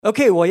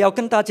OK， 我要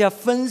跟大家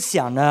分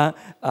享呢，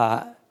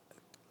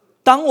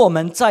当我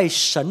们在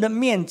神的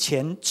面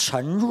前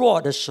沉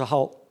弱的时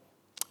候，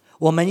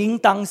我们应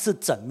当是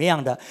怎么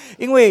样的？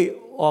因为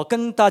我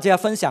跟大家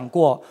分享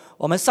过，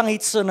我们上一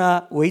次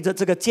呢，围着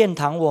这个建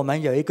堂，我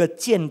们有一个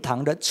建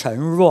堂的沉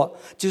弱，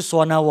就是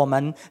说呢，我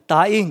们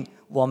答应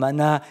我们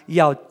呢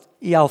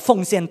要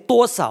奉献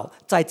多少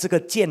在这个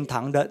建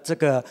堂的这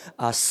个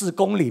事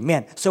工里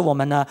面，所以我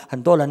们呢很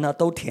多人呢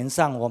都填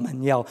上我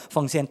们要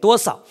奉献多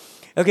少。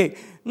OK，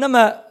 那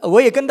么我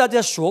也跟大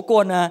家说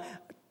过呢，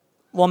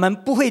我们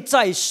不会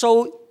再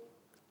收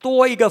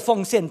多一个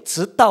奉献，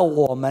直到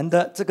我们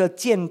的这个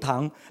建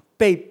堂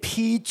被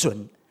批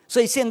准。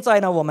所以现在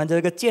呢，我们的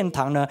这个建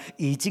堂呢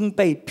已经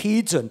被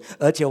批准，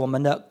而且我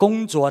们的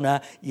工作呢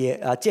也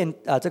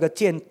这个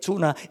建筑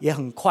呢也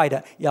很快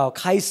的要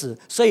开始，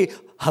所以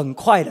很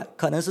快的，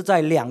可能是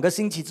在2个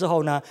星期之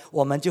后呢，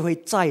我们就会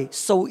再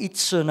收一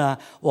次呢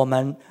我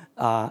们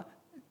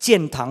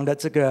建堂的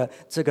这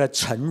个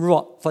承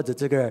诺或者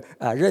这个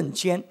认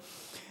捐。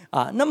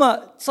那么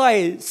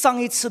在上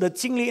一次的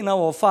经历呢，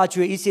我发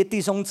觉一些弟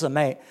兄姊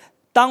妹，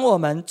当我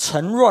们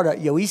承诺了，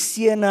有一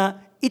些呢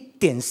一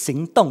点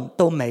行动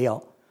都没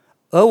有，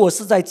而我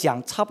是在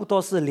讲差不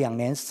多是2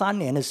年3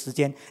年的时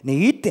间，你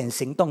一点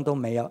行动都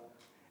没有。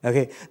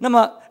OK， 那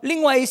么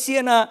另外一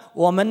些呢，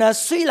我们呢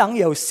虽然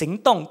有行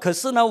动，可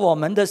是呢我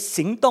们的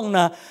行动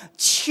呢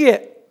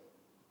却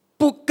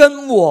不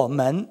跟我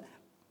们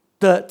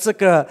的这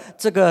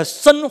个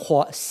生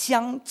活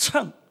相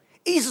称。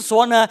意思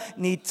说呢，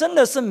你真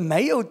的是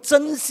没有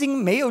真心，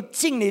没有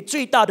尽你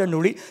最大的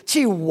努力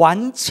去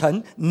完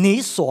成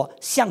你所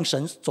向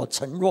神所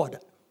承诺的，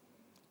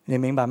你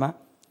明白吗？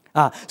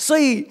所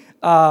以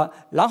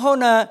然后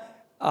呢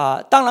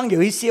当然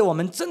有一些我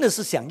们真的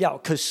是想要，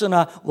可是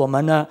呢我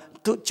们呢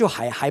就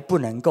还不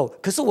能够。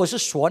可是我是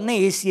说那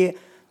一些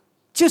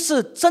就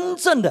是真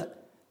正的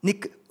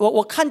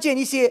我看见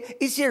一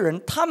些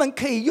人，他们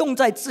可以用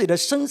在自己的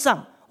身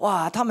上，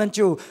哇，他们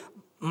就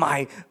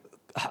买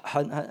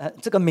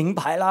这个名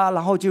牌啦，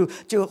然后就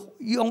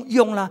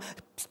用啦，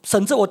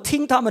甚至我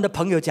听他们的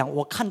朋友讲，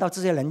我看到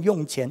这些人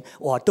用钱，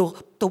我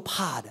都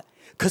怕的。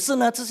可是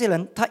呢，这些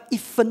人他一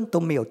分都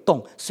没有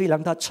动，虽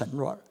然他承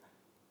诺了。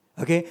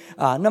OK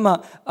那么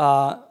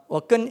我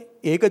跟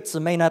有一个姊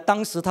妹呢，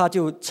当时她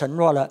就承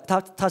诺了，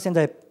她现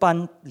在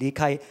离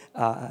开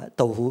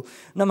斗湖，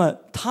那么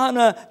她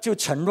呢就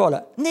承诺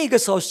了，那个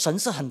时候神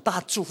是很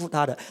大祝福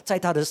她的，在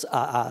她的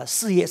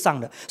事业上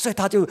的，所以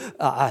她就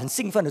很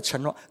兴奋的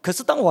承诺。可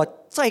是当我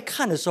再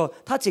看的时候，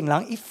她竟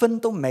然一分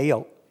都没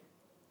有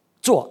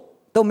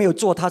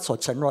做她所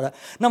承诺的。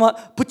那么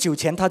不久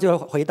前她就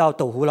回到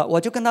斗湖了，我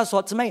就跟她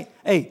说，姊妹，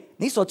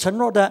你所承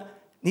诺的，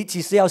你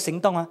几时要行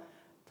动啊？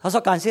她说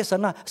感谢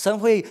神啊，神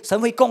会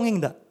供应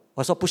的。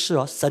我说不是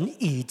哦，神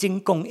已经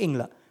供应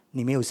了，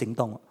你没有行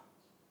动哦，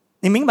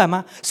你明白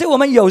吗？所以我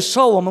们有时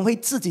候我们会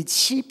自己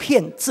欺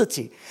骗自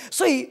己。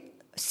所以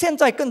现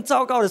在更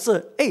糟糕的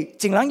是，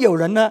竟然有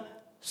人呢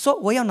说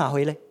我要拿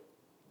回来。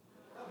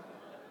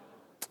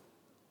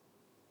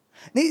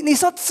你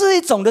说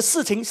这种的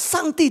事情，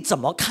上帝怎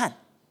么看？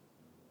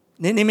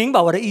你明白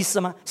我的意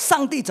思吗？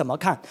上帝怎么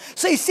看？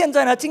所以现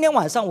在呢，今天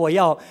晚上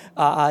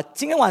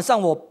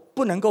我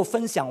不能够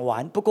分享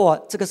完，不过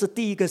这个是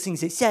第一个星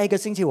期，下一个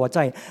星期我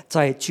再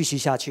继续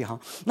下去哈。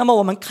那么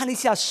我们看一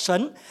下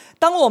神，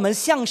当我们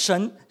向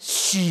神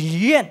许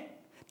愿，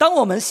当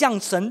我们向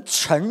神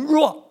承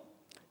诺，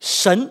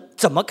神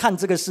怎么看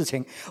这个事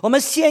情？我们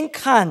先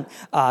看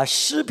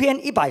诗篇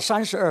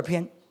132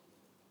篇。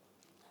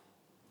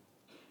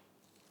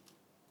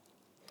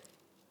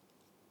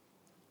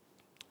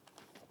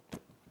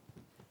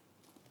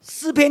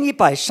诗篇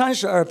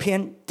132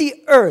篇第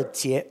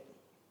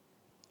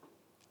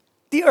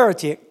2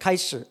节开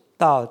始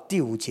到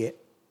第5节，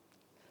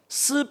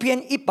诗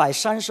篇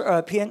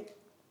132篇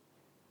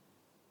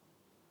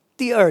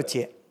第2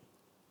节，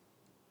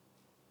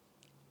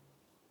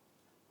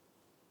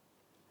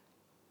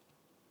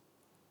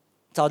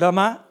找到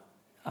吗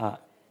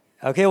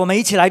？OK， 我们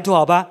一起来读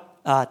好吧？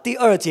第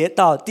2节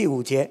到第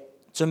5节，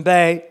准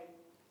备。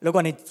如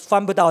果你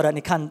翻不到的，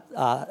你看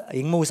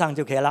荧幕上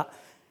就可以了。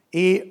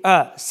1、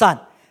2、3，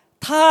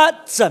他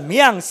怎么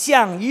样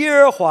向耶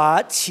和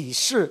华起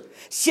誓，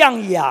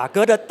向雅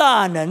各的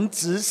大能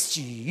子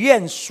许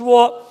愿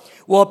说，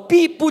我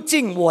必不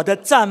进我的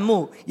帐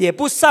幕，也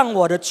不上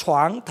我的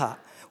床榻，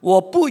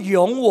我不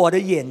容我的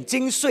眼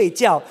睛睡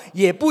觉，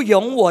也不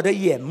容我的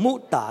眼目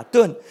打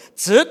盹，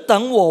只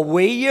等我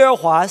为耶和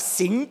华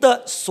行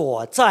的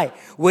所在，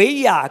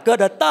为雅各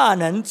的大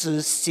能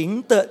子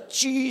行的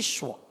居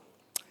所。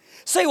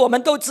所以我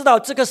们都知道，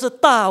这个是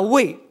大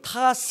卫，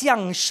他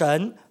向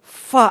神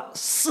发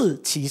誓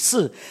起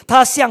誓，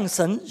他向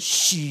神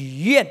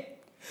许愿。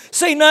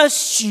所以呢，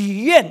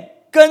许愿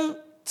跟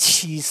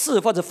起誓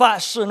或者发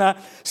誓呢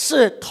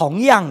是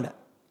同样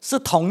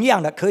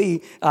的，可以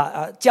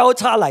交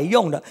叉来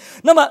用的。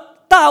那么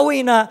大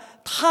卫呢，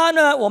他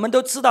呢，我们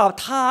都知道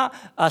他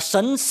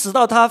神使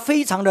到他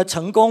非常的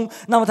成功，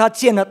那么他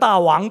建了大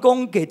王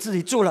宫给自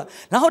己住了，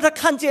然后他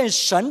看见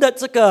神的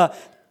这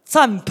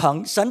帐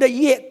篷、神的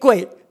约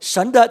柜、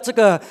神的这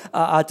个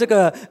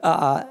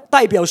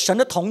代表神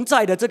的同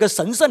在的这个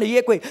神圣的约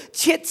柜，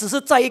却只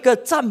是在一个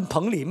帐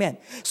篷里面。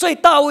所以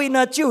大卫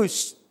呢就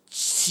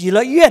许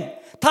了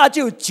愿，他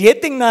就决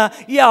定呢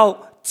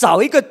要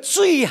找一个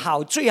最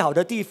好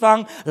的地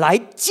方来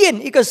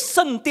建一个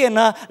圣殿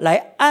呢，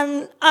来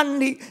安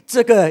立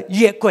这个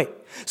约柜。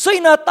所以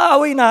呢，大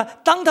卫呢，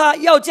当他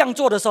要这样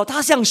做的时候，他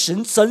向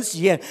神许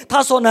愿，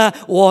他说呢，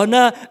我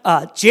呢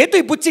绝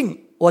对不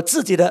进我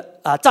自己的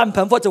帐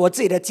篷或者我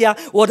自己的家，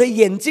我的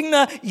眼睛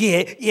呢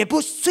也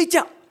不睡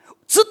觉，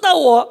直到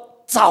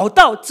我找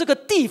到这个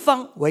地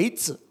方为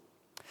止。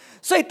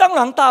所以当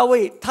然大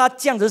卫他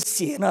这样子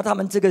写呢，他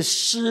们这个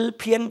诗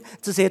篇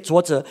这些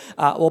作者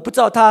我不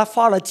知道他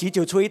花了几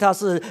久，除非他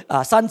是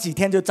3几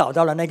天就找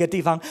到了那个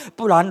地方，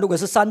不然如果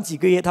是3几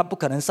个月，他不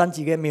可能3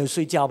几个月没有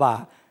睡觉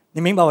吧？你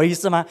明白我的意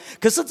思吗？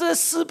可是这些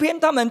诗篇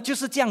他们就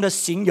是这样的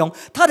形容，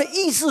他的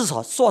意思是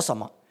说什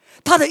么？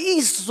他的意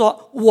思是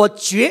说，我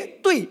绝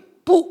对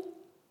不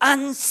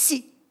安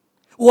息，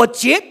我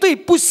绝对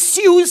不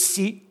休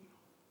息，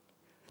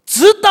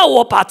直到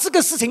我把这个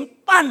事情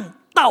办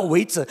到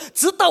为止，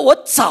直到我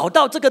找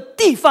到这个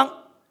地方，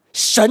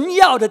神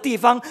要的地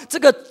方，这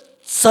个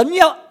神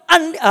要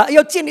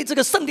建立这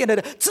个圣殿的，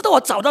直到我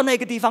找到那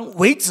个地方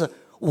为止，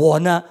我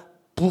呢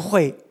不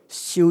会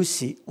休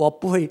息，我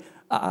不会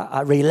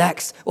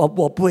relax， 我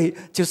不会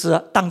就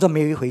是当作没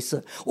有一回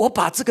事，我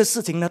把这个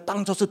事情呢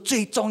当作是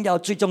最重要。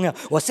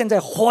我现在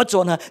活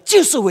着呢，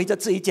就是为着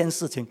这一件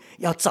事情，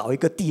要找一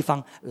个地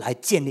方来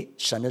建立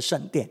神的圣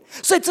殿。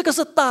所以这个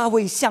是大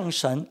卫向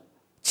神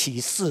启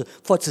示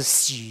或者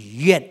许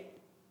愿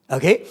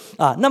 ，OK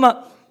那么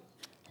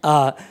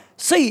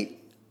所以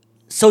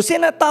首先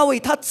呢，大卫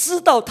他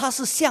知道他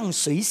是向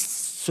谁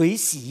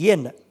许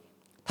愿的，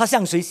他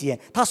向谁许愿？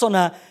他说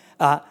呢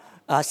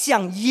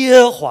向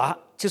耶和华。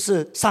就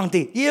是上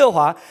帝耶和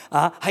华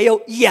还有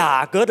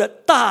雅各的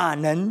大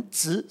能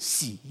子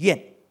许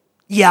愿，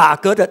雅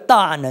各的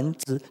大能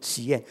子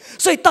许愿。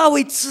所以大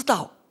卫知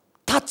道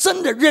他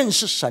真的认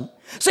识神，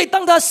所以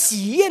当他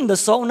许愿的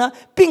时候呢，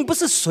并不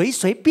是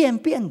随便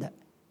的，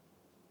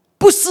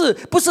不是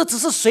只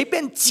是随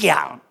便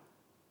讲，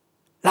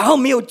然后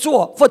没有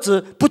做或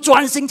者不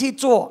专心去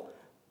做，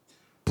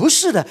不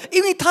是的，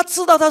因为他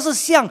知道他是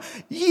向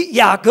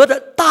雅各的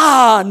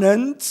大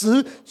能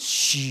子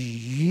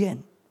许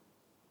愿。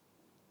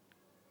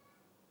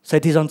所以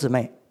弟兄姊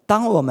妹，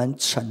当我们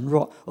承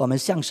诺，我们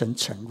向神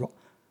承诺，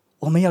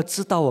我们要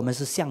知道我们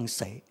是向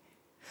谁。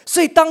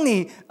所以当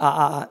你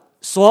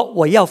说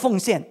我要奉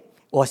献，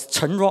我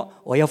承诺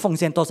我要奉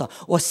献多少，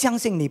我相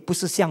信你不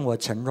是向我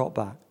承诺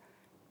吧？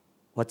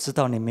我知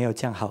道你没有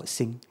这样好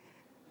心，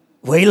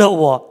为了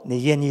我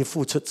你愿意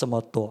付出这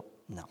么多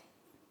No。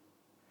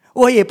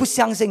 我也不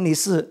相信你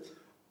是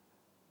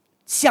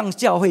向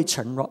教会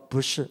承诺，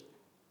不是，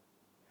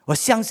我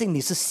相信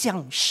你是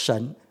向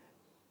神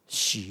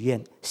许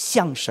愿，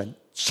向神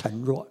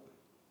承诺。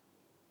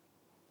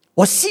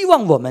我希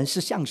望我们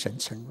是向神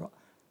承诺，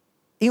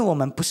因为我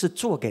们不是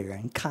做给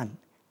人看，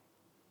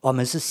我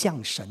们是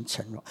向神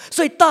承诺。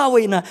所以大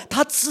卫呢，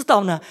他知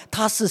道呢，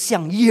他是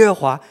向耶和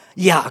华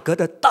雅各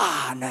的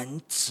大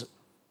能子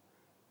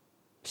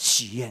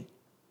许愿。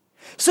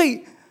所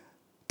以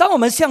当我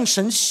们向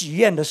神许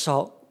愿的时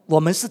候，我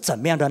们是怎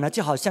么样的呢？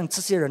就好像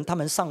这些人他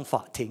们上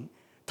法庭，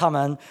他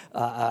们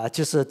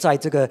就是在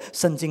这个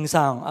圣经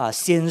上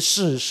宣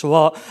誓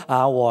说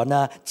我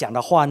呢讲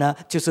的话呢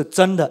就是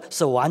真的，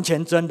是完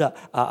全真的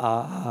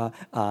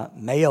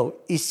没有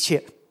一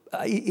些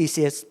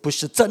不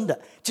是真的。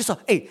就说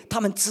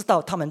他们知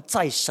道他们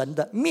在神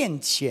的面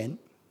前，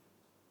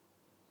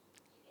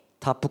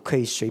他不可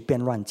以随便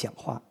乱讲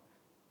话，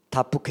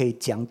他不可以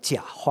讲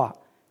假话。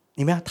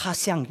你们看，他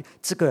向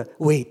这个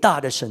伟大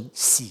的神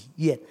许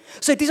愿。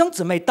所以弟兄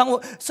姊妹，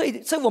所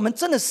以我们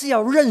真的是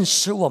要认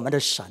识我们的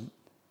神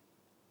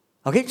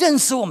 ，OK， 认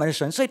识我们的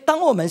神。所以当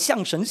我们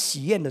向神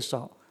许愿的时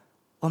候，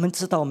我们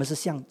知道我们是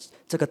向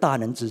这个大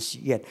能子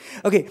许愿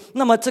 ，OK。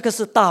那么这个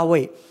是大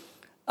卫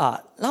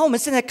然后我们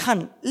现在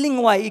看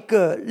另外一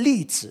个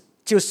例子，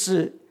就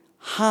是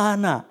哈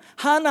娜。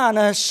哈娜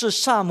呢是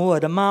撒母耳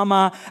的妈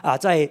妈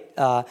在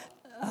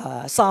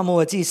撒母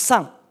耳记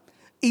上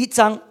1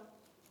章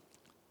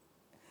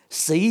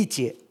11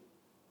节。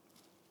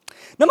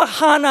那么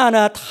哈娜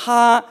呢，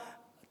她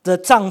的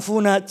丈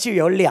夫呢就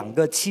有2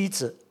个妻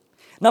子，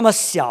那么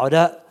小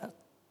的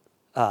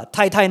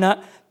太太呢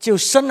就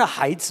生了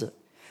孩子，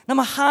那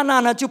么哈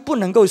娜呢就不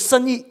能够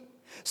生育，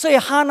所以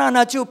哈娜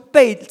呢就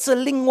被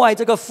另外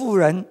这个妇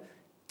人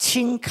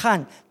轻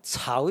看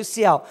嘲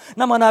笑，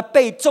那么呢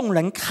被众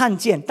人看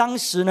见。当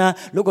时呢，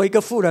如果一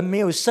个妇人没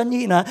有生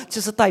育呢，就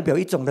是代表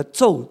一种的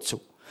咒诅，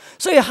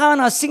所以哈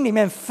娜心里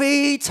面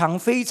非常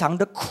非常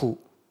的苦，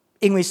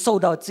因为受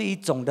到这一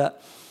种的，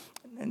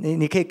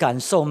你可以感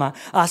受吗？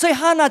所以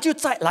哈娜就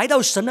来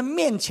到神的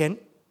面前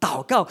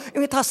祷告，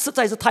因为她实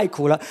在是太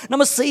苦了。那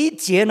么11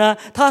节呢，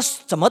她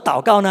怎么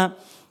祷告呢？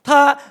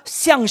她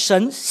向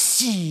神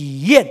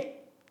许愿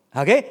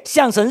 ，OK，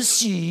 向神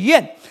许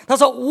愿。她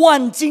说：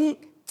万军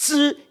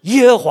之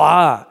耶和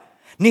华，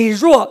你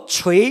若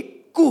垂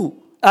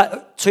顾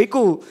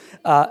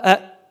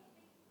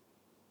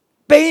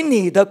背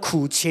你的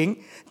苦情，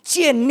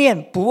眷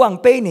念不忘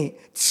背你，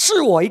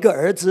赐我一个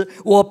儿子，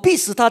我必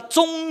使他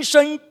终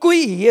身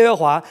归于耶和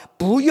华，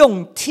不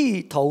用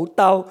剃头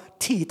刀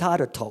剃他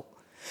的头。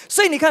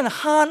所以你看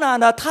哈娜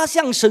呢，他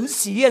向神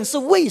许愿是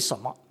为什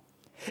么？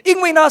因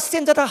为呢，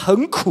现在他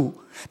很苦，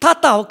他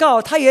祷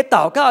告，他也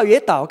祷告，也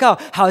祷告，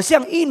好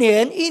像一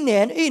年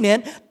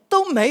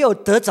都没有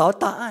得着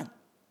答案，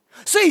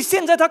所以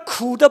现在他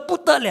苦得不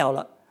得了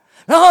了。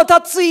然后他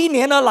这一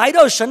年呢，来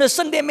到神的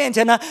圣殿面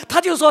前呢，他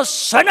就说：“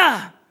神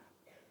啊！”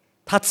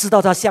他知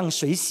道他向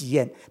谁许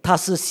愿，他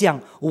是向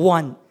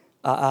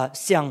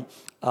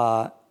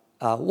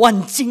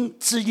万军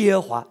之耶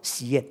和华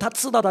许愿。他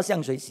知道他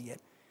向谁许愿。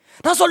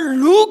他说：“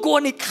如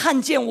果你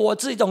看见我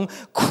这种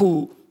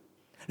苦，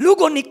如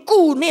果你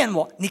顾念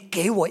我，你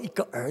给我一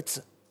个儿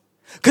子。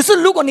可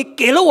是如果你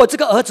给了我这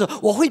个儿子，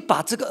我会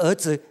把这个儿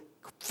子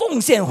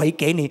奉献回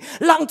给你，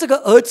让这个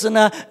儿子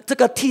呢，这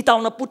个剃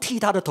刀呢不剃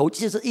他的头，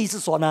就是意思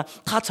说呢，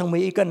他成为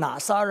一个拿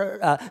撒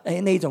勒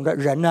那种的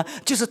人呢，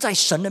就是在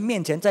神的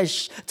面前，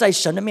在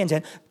神的面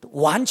前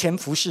完全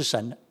服侍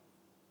神的，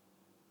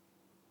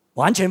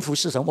完全服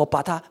侍神，我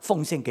把它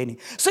奉献给你。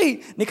所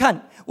以你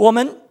看，我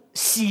们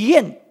许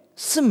愿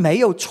是没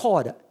有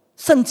错的。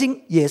圣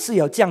经也是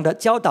有这样的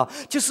教导，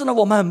就是呢，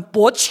我们很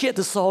迫切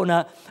的时候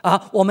呢，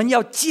我们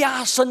要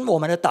加深我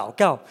们的祷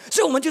告，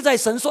所以我们就在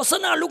神说：“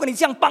神啊，如果你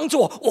这样帮助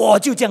我，我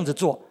就这样子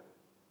做。”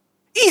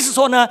意思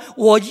说呢，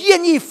我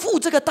愿意付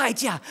这个代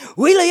价，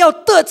为了要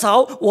得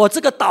着我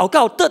这个祷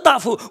告的答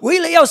复，为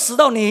了要使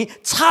到你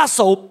插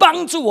手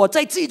帮助我，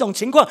在这种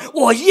情况，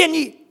我愿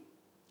意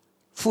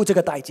付这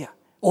个代价，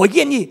我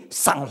愿意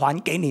赏还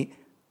给你。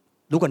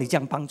如果你这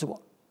样帮助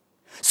我。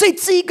所以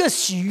这一个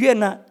许愿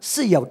呢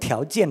是有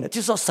条件的，就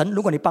是说神，如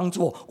果你帮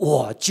助我，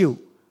我就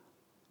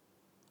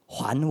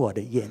还我的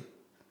愿，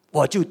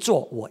我就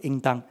做我应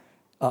当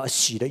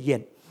许的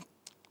愿。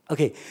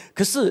OK，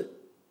 可是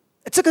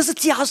这个是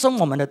加深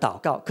我们的祷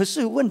告。可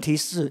是问题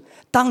是，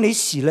当你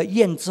许了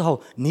愿之后，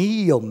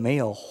你有没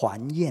有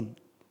还愿？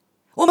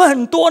我们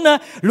很多呢，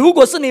如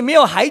果是你没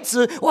有孩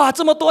子，哇，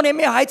这么多年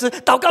没有孩子，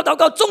祷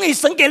告，终于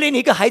神给了你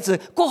一个孩子，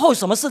过后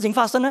什么事情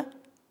发生呢？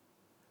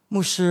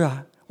牧师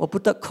啊，我不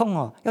得空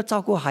哦，要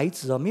照顾孩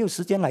子哦，没有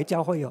时间来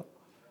教会哦。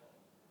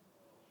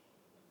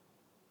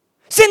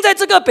现在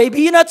这个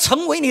baby 呢，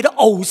成为你的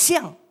偶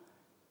像，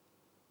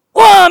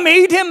哇，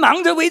每一天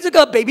忙着为这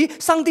个 baby。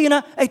上帝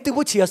呢，对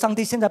不起啊，上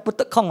帝现在不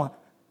得空啊，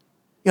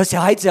有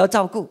小孩子要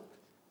照顾。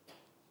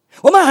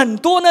我们很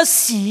多呢，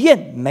许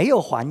愿没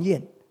有还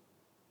愿。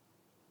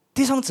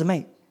弟兄姊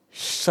妹，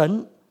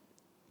神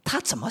他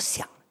怎么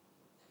想？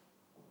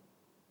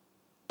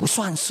不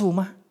算数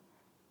吗？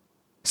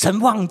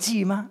神忘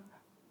记吗？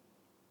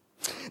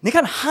你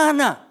看哈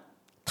娜，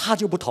他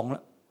就不同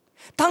了。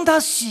当他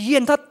许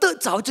愿，他得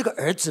着这个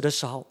儿子的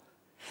时候，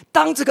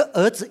当这个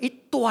儿子一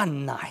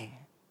断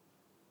奶，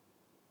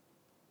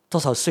多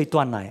少岁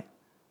断奶？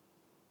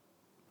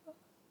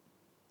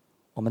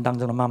我们当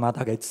中的妈妈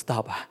大概知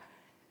道吧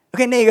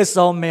 ？OK， 那个时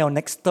候没有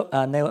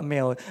Next， 没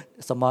有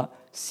什么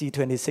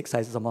C26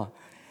 还是什么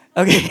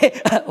 ？OK，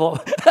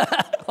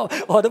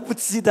 我都不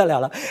记得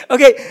了。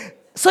OK，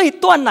 所以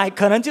断奶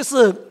可能就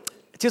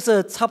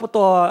是差不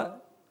多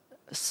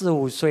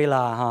4-5岁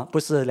啦，哈，不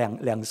是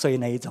两岁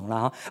那一种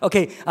啦，哈。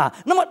OK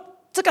那么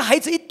这个孩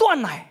子一断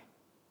奶，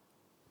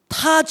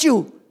他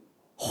就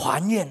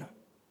还愿了，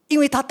因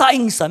为他答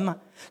应神嘛，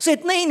所以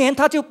那一年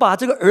他就把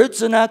这个儿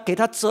子呢，给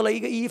他折了一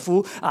个衣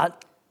服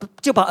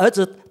就把儿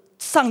子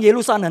上耶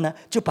路撒冷呢，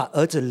就把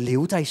儿子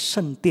留在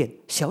圣殿，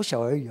小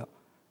而已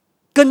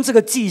跟这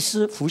个祭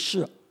司服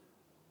侍。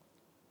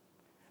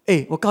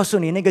我告诉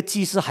你，那个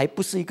祭司还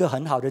不是一个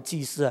很好的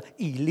祭司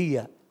以利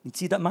啊，你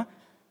记得吗？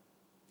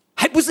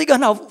还不是一个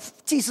很好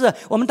祭司。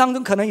我们当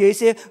中可能有一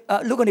些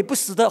如果你不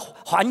死的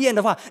还愿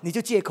的话，你就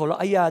借口了，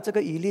哎呀，这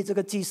个以利这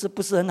个祭司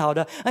不是很好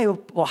的，哎呦，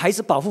我还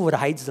是保护我的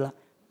孩子了。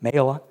没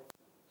有啊，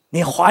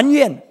你还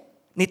愿，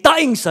你答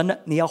应神了，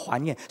你要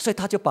还愿，所以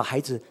他就把孩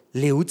子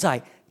留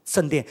在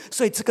圣殿。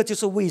所以这个就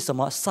是为什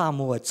么撒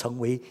母耳成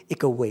为一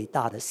个伟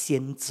大的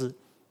先知，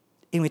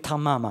因为他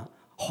妈妈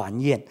还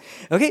愿。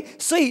 OK，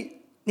 所以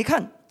你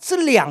看这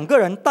两个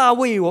人，大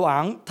卫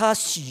王他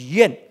许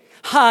愿，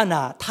哈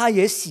娜他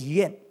也许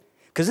愿。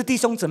可是弟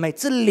兄姊妹，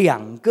这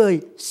两个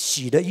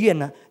许的愿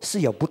呢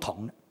是有不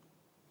同的。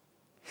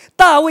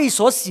大卫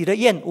所许的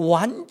愿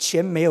完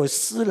全没有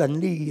私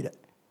人利益的，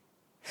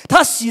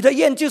他许的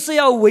愿就是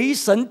要为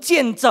神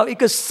建造一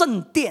个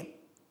圣殿，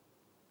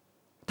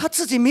他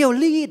自己没有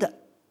利益的。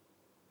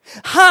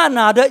哈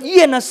娜的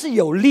愿呢是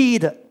有利益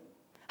的，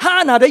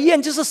哈娜的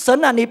愿就是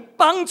神啊，你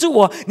帮助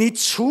我，你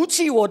除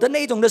去我的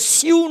那种的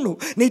羞辱，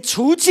你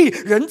除去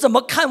人怎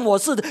么看我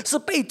是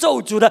被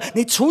咒诅的，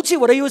你除去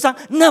我的忧伤，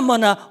那么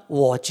呢，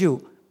我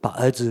就把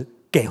儿子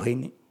给回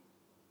你，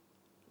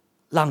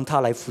让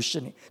他来服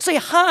侍你。所以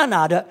哈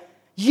娜的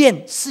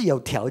愿是有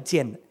条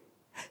件的，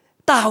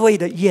大卫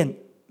的愿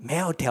没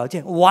有条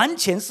件，完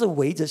全是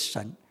围着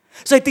神。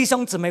所以弟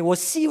兄姊妹，我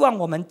希望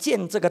我们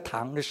建这个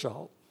堂的时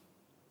候，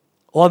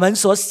我们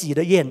所喜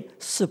的宴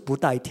是不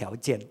带条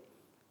件，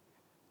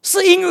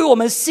是因为我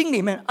们心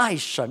里面爱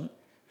神，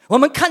我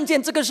们看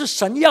见这个是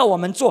神要我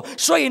们做，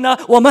所以呢，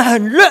我们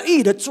很乐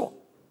意的做。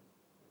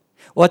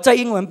我在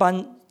英文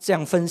班这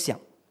样分享，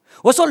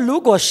我说如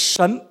果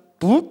神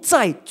不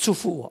再祝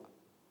福我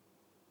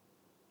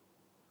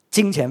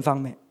金钱方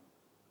面，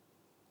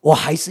我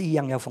还是一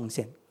样要奉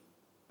献。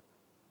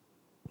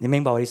你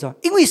明白我的意思吗？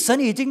因为神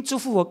已经祝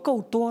福我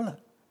够多了。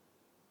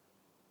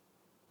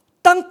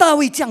当大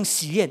卫这样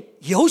喜宴，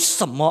有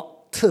什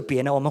么特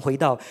别呢？我们回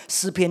到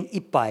诗篇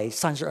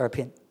132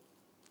篇，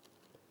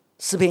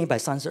诗篇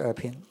132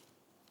篇。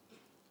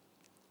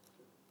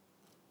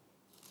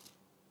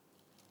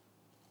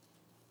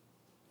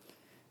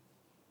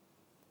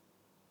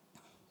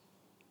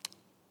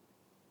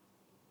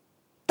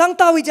当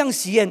大卫这样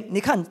喜宴，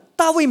你看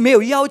大卫没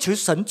有要求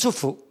神祝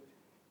福，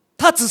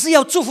他只是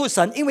要祝福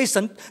神，因为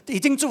神已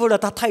经祝福了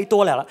他太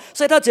多了，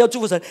所以他只要祝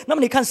福神。那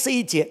么你看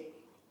11节，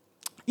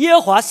耶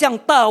和华向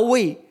大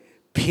卫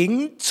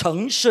凭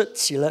诚实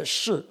起了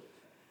誓，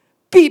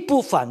必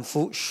不反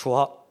复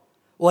说，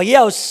我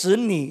要使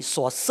你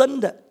所生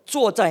的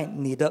坐在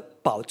你的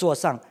宝座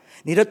上，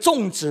你的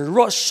众子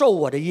若受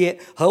我的约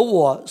和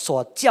我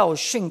所教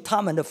训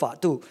他们的法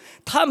度，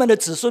他们的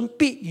子孙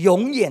必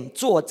永远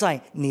坐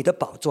在你的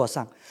宝座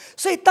上。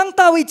所以当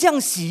大卫这样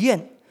喜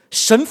宴，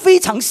神非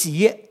常喜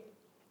悦，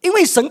因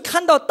为神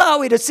看到大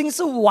卫的心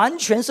是完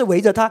全是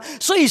围着他，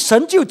所以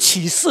神就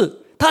起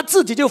誓，他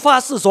自己就发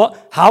誓说，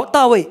好，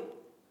大卫，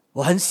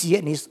我很喜悦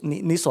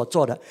你所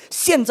做的，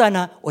现在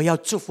呢，我要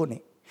祝福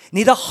你，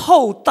你的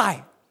后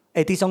代。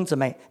弟兄姊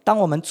妹，当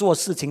我们做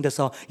事情的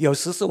时候，有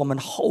时是我们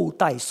后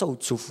代受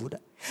祝福的。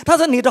他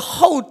说你的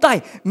后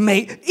代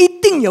一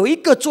定有一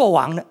个做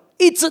王的，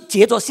一直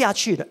接着下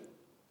去的，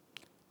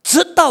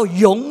直到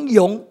永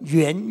永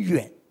远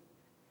远。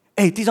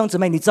弟兄姊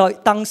妹，你知道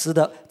当时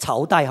的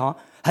朝代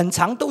很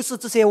长都是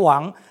这些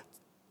王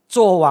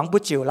做王不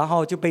久，然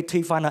后就被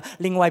推翻了，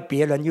另外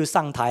别人又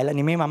上台了，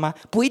你明白吗？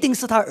不一定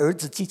是他儿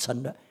子继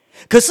承的，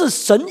可是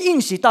神应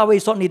许大卫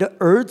说，你的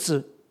儿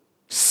子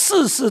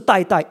世世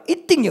代代一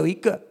定有一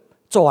个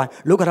做完，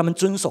如果他们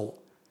遵守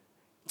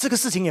这个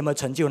事情，有没有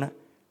成就呢？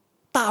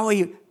大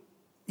卫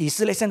以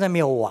色列现在没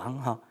有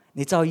王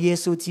你知道耶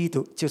稣基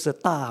督就是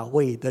大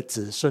卫的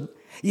子孙，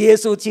耶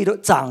稣基督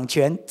掌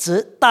权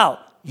直到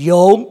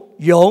永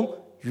永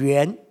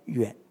远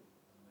远。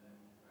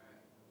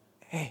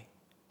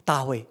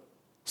大卫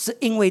是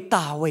因为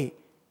大卫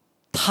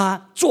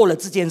他做了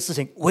这件事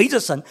情，围着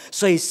神，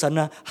所以神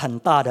呢很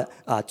大的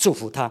祝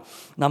福他。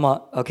那么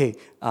OK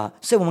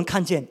所以我们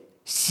看见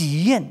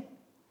喜宴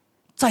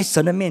在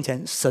神的面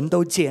前，神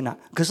都接纳。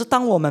可是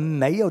当我们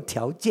没有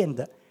条件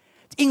的，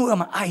因为我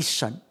们爱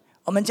神，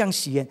我们这样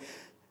喜宴，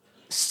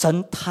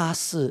神他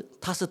是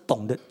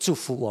懂得祝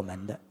福我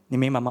们的。你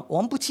明白吗？我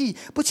们不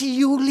去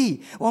忧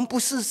虑，我们不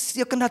是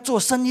要跟他做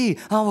生意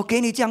我给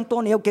你这样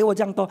多，你要给我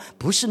这样多，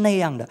不是那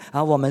样的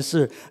我们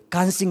是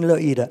甘心乐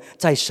意的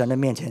在神的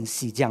面前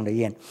喜这样的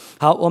宴。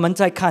好，我们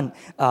再看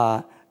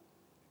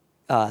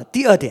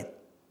第二点，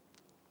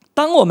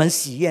当我们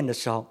喜宴的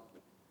时候，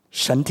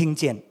神听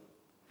见，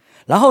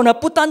然后呢，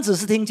不单只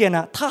是听见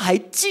呢，他还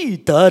记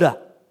得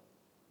的。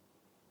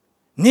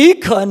你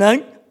可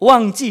能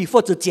忘记，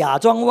或者假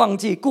装忘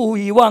记，故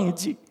意忘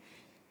记。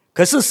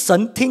可是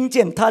神听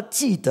见，他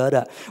记得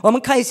的。我们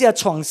看一下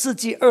创世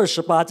纪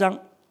28章。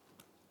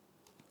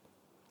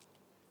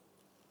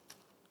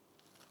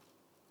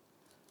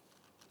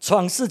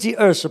创世纪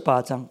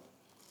28章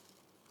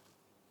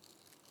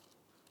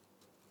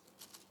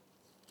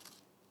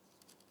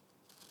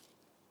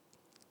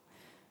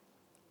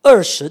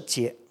20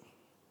节。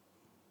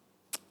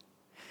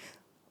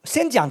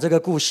先讲这个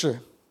故事。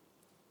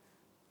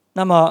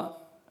那么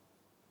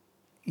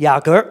雅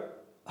各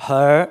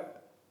和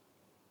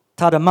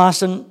他的妈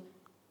生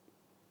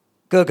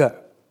哥哥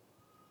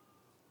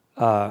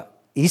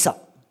以扫，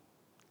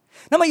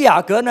那么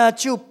雅各呢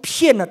就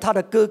骗了他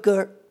的哥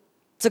哥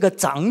这个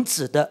长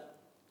子的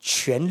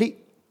权利。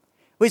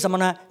为什么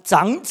呢？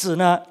长子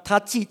呢他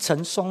继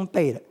承双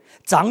倍的，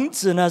长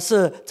子呢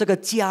是这个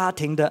家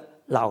庭的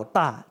老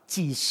大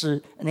祭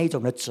司那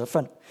种的职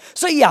分，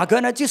所以雅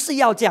各呢就是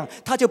要这样，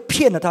他就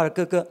骗了他的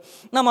哥哥。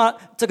那么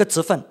这个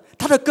职分，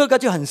他的哥哥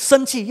就很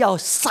生气，要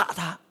杀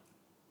他。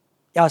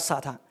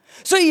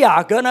所以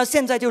雅各呢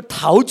现在就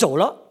逃走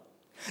了。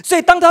所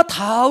以当他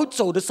逃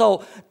走的时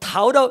候，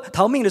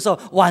逃命的时候，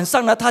晚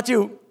上呢他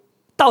就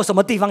到什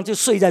么地方就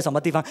睡在什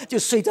么地方，就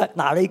睡在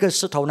拿了一个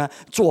石头呢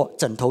做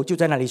枕头，就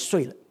在那里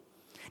睡了。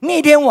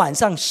那天晚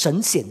上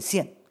神显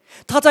现，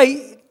他在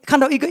看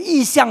到一个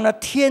异象呢，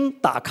天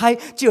打开，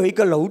就有一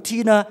个楼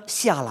梯呢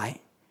下来。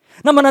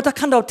那么呢，他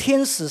看到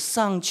天使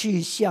上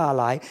去下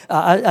来，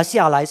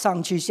下来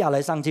上去下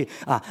来上去，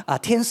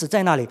天使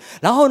在那里。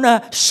然后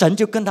呢，神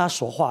就跟他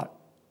说话。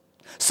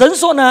神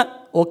说呢，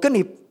我跟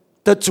你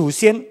的祖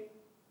先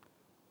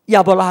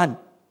亚伯拉罕，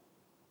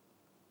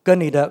跟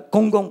你的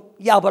公公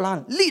亚伯拉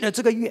罕立了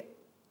这个约，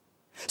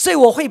所以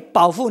我会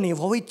保护你，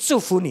我会祝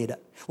福你的，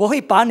我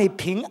会把你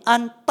平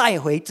安带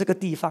回这个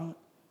地方。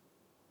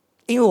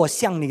因为我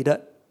向你的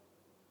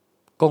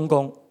公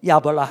公亚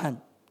伯拉罕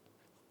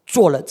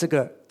做了这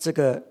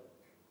个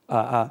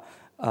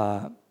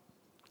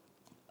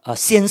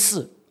先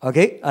誓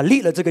 ，OK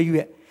立了这个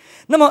约。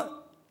那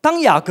么当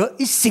雅各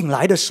一醒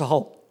来的时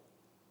候，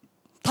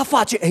他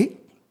发觉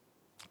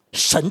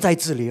神在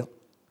这里哦，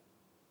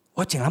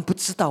我竟然不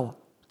知道哦，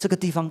这个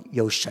地方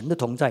有神的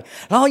同在。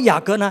然后雅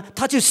各呢，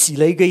他就许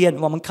了一个愿，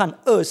我们看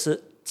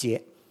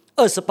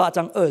28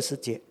章20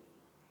节，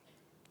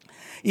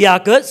雅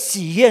各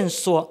许愿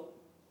说：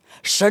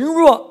神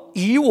若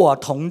与我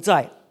同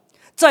在，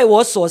在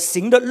我所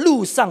行的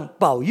路上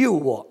保佑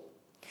我，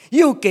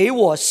又给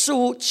我食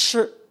物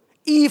吃，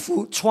衣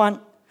服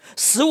穿，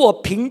使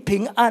我平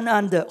平安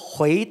安的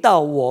回到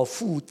我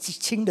父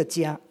亲的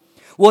家，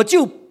我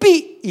就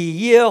必以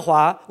耶和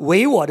华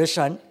为我的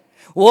神，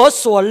我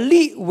所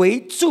立为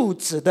柱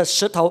子的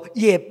石头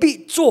也必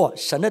做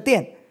神的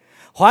殿。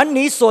还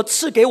你所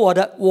赐给我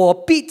的，我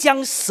必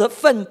将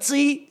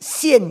1/10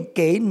献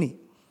给你。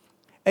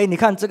你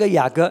看这个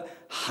雅各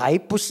还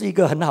不是一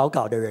个很好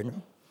搞的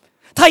人，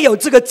他有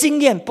这个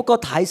经验，不过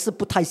他还是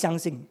不太相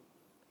信。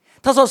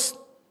他说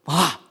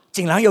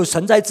竟然有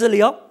神在这里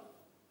哦。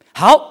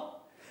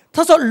好，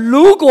他说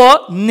如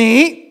果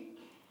你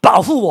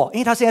保护我，因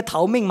为他现在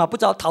逃命嘛，不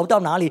知道逃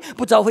到哪里，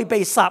不知道会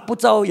被杀，不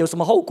知道有什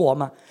么后果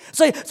嘛，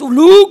所以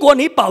如果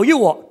你保佑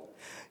我，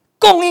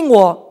供应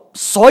我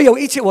所有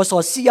一切我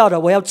所需要的，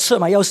我要吃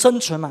嘛，要生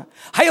存嘛，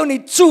还有你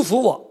祝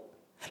福我，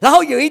然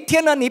后有一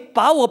天呢，你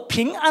把我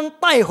平安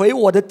带回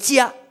我的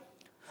家，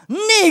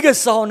那个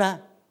时候呢，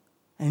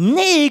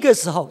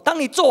当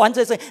你做完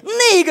这些，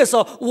那个时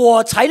候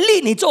我才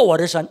立你做我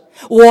的神，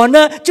我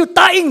呢就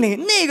答应你，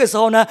那个时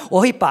候呢，我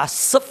会把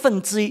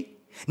1/10，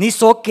你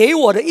所给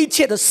我的一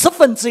切的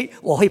1/10，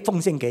我会奉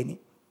献给你。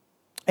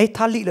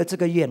他立了这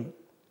个愿。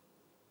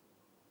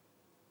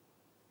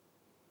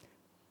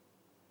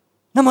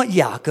那么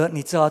雅各，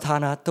你知道他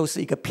呢，都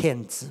是一个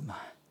骗子嘛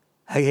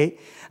 ，OK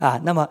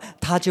那么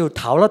他就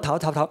逃，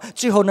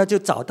最后呢就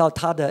找到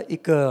他的一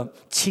个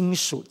亲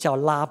属叫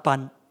拉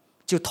班，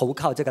就投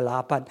靠这个拉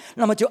班，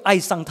那么就爱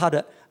上他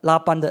的拉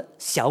班的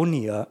小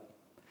女儿，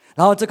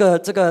然后这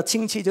个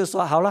亲戚就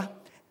说好了，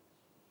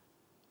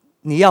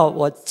你要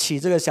我娶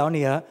这个小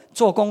女儿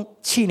做工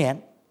7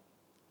年。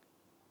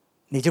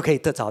你就可以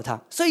得着他。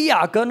所以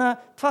雅各呢，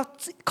他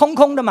空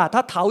空的嘛，他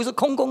逃是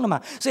空空的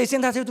嘛，所以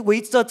现在就围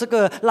着这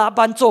个拉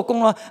班做工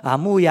了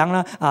牧羊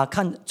了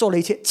做了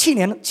一切。7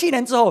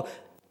年之后，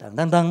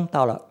噔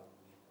到了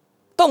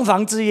洞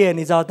房之夜，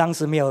你知道当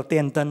时没有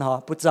电灯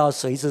不知道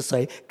谁是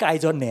谁，盖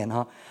着脸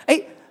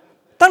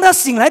当他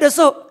醒来的时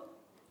候，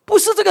不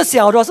是这个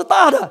小的，是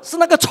大的，是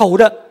那个丑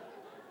的。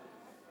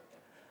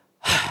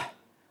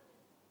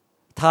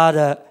他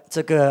的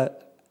这个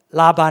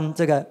拉班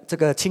这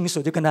个亲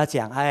属就跟他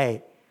讲，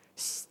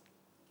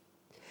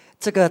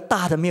这个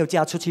大的没有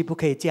嫁出去，不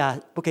可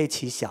以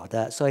娶小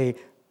的，所以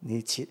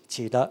你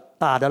娶的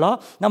大的咯。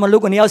那么如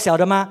果你要小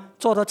的吗？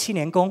做到7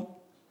年工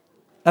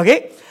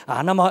 ，OK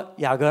那么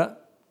雅各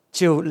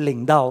就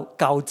领到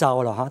高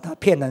招了他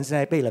骗人，现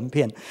在被人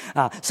骗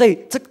所以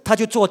他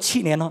就做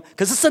7年了。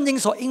可是圣经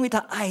说，因为他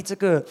爱这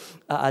个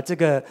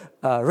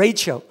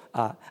Rachel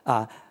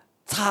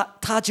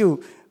他就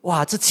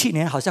这7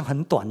年好像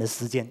很短的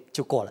时间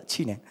就过了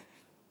7年。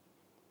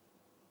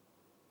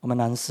我们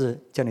男士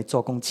叫你做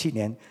工7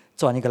年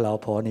赚一个老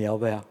婆，你要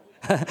不要？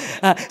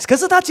可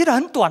是他觉得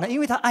很短了，因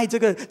为他爱这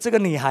个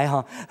女孩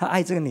他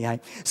爱这个女孩，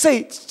所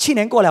以7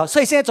年过了，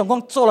所以现在总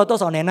共做了多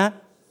少年呢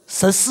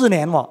？14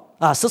年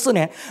14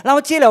年。然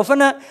后结了婚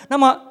呢，那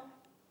么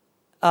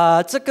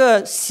这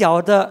个小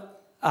的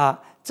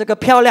这个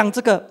漂亮这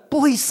个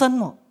不会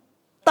生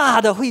大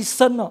的会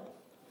生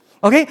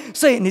OK，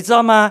 所以你知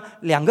道吗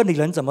？2个女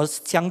人怎么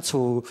相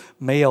处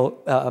没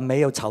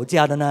有吵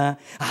架的呢？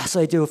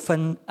所以就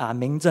分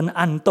明争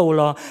暗斗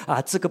咯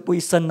这个不会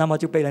生，那么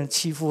就被人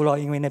欺负咯，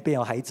因为那边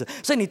有孩子。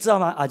所以你知道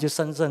吗？就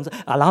生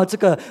然后这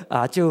个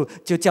就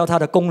叫他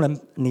的工人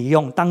女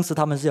用，当时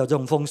他们是有这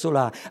种风俗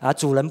啦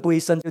主人不会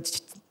生就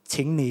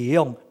请女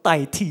用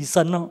代替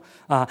生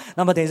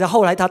那么等一下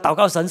后来他祷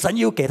告神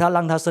又给他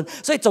让他生，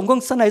所以总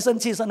共生来生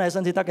去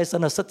大概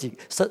生了11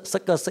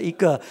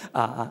个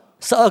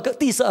12个，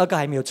第12个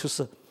还没有出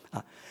世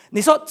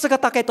你说这个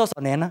大概多少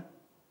年呢？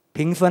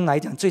平分来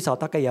讲最少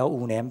大概也要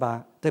5年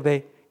吧，对不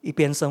对？一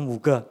边生5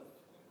个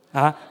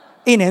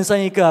1年生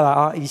1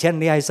个以前很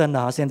厉害生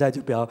的现在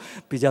就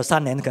比较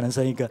3年可能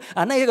生1个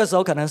那个时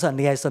候可能是很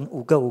厉害生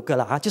5个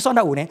了就算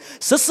到5年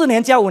，14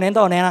年加5年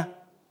多少年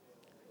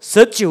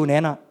19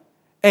年了。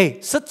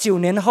19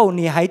年后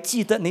你还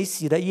记得你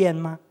许的愿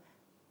吗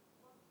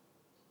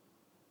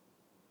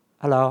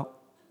 ？Hello，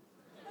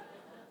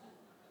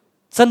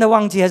 真的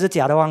忘记还是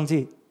假的忘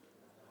记？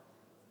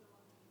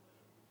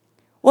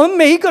我们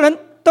每一个人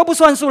都不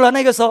算数了。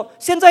那个时候，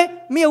现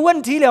在没有问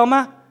题了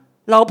吗？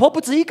老婆不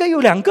止1个，有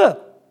2个，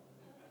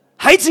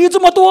孩子又这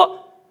么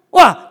多，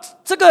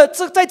这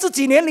在这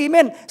几年里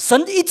面，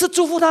神一直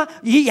祝福他，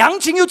羊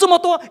群又这么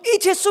多，一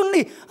切顺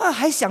利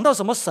还想到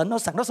什么神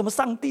想到什么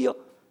上帝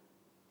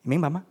明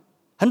白吗？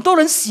很多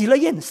人许了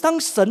愿，当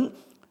神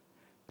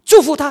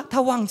祝福他，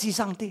他忘记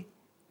上帝。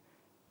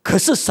可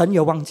是神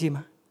有忘记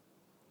吗？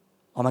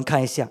我们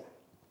看一下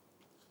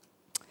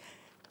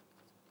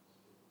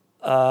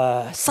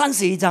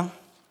31章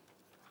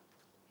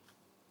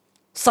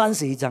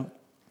31章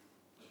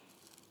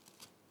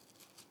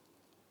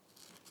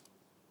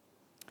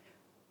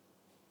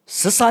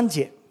13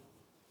节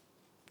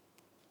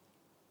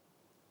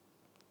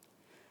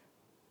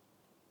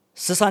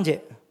，13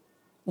节，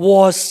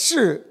我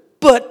是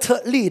伯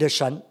特利的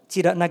神。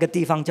记得那个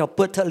地方叫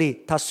伯特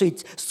利，他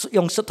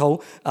用石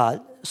头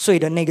睡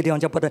的那个地方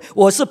叫伯特利。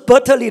我是伯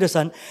特利的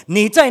神，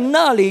你在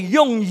那里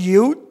用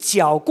油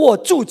搅过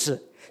柱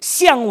子，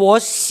向我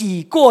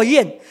洗过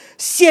宴。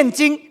现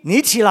今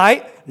你起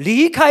来，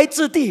离开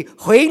这地，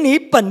回你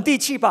本地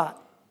去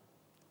吧。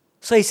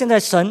所以现在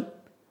神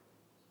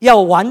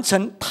要完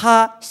成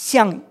他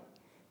向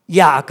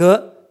雅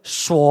各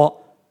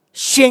所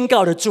宣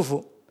告的祝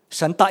福，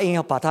神答应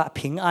要把他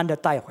平安的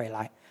带回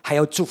来，还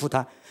要祝福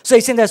他。所以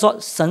现在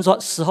神说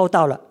时候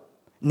到了，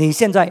你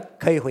现在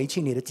可以回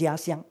去你的家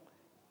乡。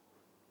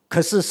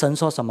可是神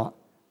说什么？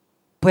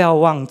不要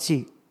忘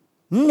记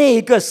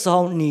那个时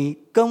候你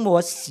跟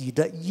我洗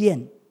的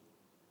宴。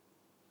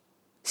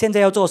现在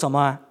要做什么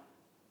啊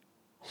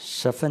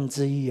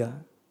？1/10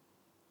啊！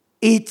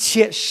一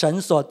切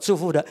神所祝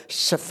福的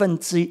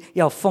1/10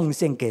要奉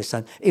献给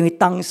神，因为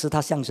当时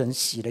他向神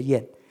洗了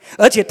宴，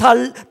而且他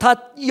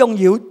用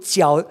油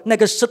搅那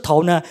个石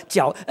头呢，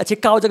而且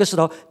膏这个石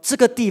头，这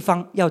个地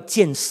方要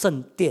建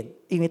圣殿，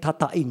因为他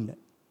答应了。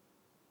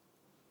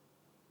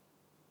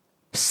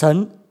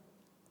神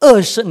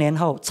20年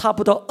后，差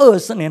不多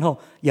20年后，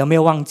有没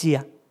有忘记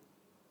啊？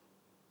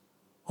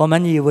我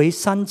们以为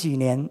3几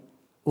年、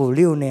5、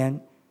6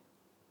年，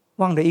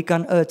忘得一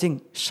干二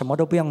净，什么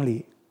都不用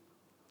理。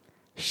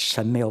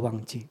神没有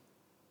忘记，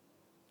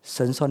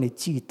神说：“你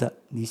记得，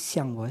你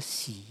向我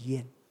洗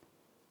宴。”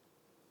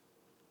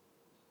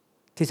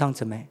弟兄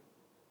姊妹，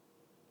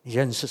你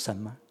认识神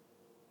吗？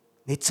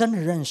你真的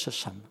认识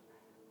神吗？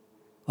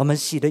我们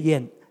洗的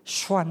宴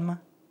算吗？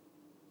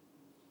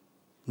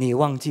你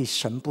忘记，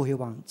神不会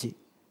忘记。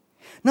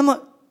那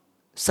么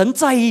神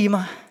在意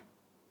吗？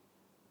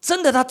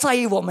真的他在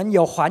意我们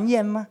有还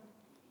愿吗？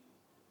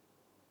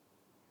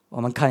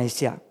我们看一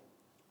下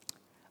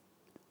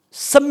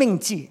申命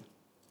记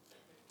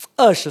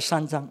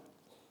23章，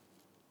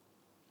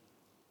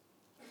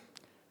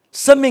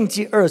申命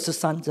记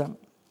23章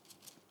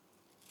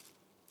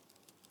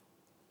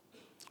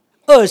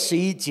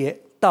21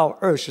节到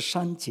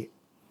23节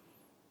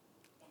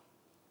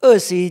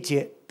，21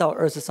节到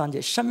23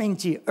节，申命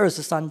记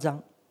23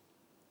章。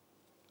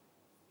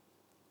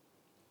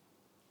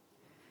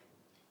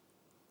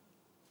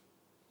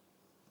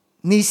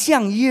你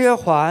向耶和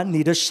华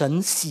你的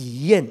神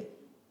喜宴，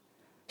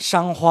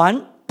赏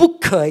还不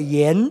可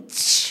延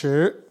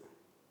迟，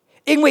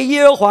因为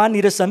耶和华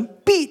你的神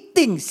必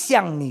定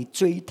向你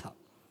追讨。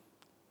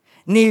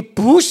你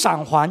不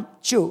赏还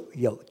就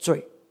有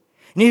罪，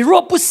你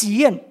若不喜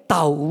宴，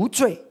倒无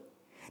罪。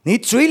你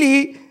嘴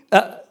里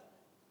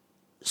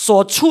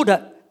所出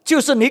的，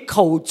就是你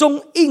口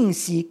中应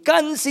许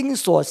甘心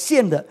所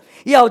献的，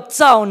要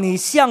照你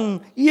向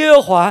耶和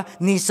华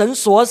你神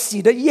所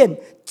喜的宴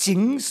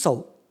谨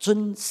守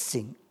遵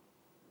行。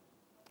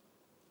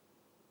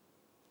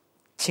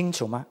清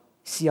楚吗？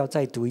需要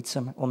再读一次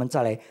吗？我们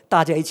再来，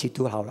大家一起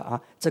读好了啊！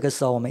这个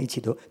时候我们一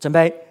起读，准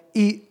备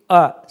1、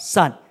2、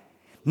3。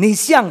你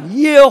向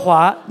耶和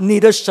华你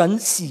的神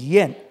喜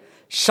宴，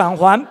赏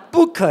还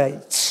不可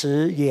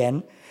迟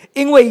延，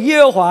因为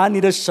耶和华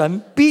你的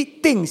神必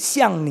定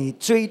向你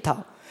追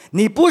讨。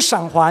你不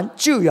赏还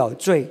就有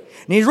罪，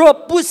你若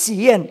不喜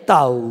宴，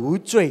倒无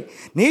罪。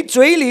你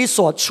嘴里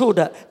所出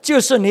的，就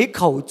是你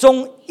口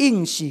中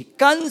应许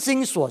甘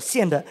心所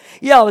献的，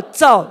要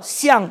照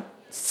向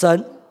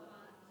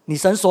你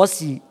神所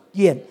喜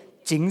宴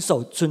谨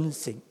守遵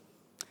行。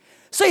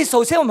所以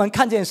首先我们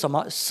看见什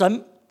么？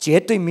神绝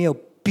对没有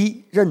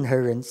逼任何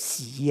人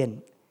喜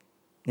宴，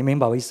你明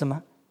白我意思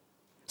吗？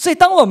所以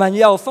当我们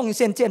要奉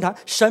献建堂，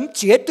神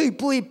绝对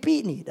不会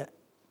逼你的，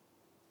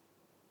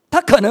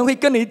他可能会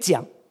跟你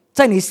讲，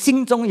在你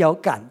心中有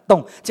感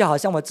动，就好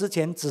像我之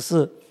前只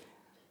是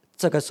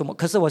这个什么，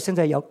可是我现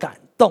在有感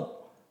动，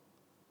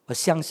我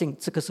相信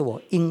这个是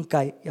我应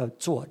该要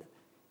做的。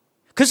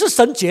可是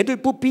神绝对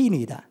不逼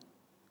你的。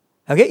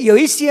OK， 有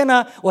一些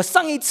呢，我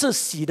上一次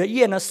洗的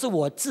宴呢，是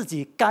我自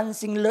己甘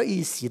心乐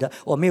意洗的，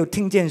我没有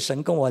听见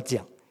神跟我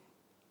讲，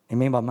你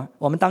明白吗？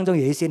我们当中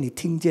有一些你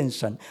听见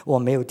神，我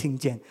没有听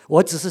见，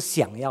我只是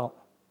想要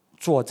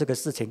做这个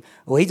事情，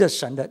围着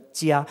神的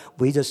家，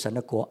围着神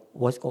的国，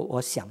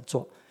我想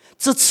做。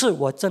这次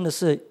我真的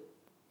是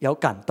有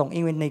感动，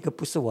因为那个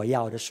不是我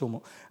要的数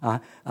目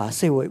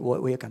所以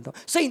我也感动。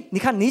所以你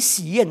看，你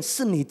喜宴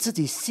是你自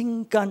己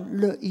心甘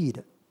乐意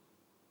的，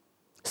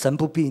神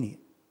不逼你。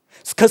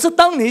可是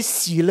当你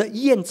喜了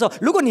宴之后，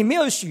如果你没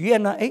有许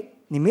愿呢？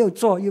你没有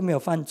做又没有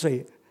犯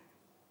罪。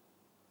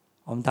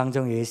我们当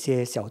中有一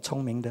些小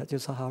聪明的就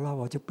说，好了，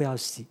我就不要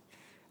洗，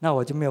那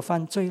我就没有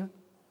犯罪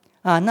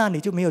了那你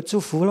就没有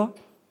祝福咯。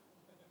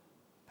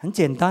很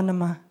简单的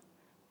嘛。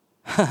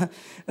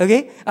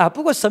OK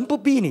不过神不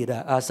逼你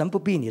的神不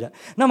逼你的。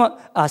那么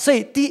所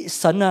以第一，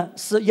神呢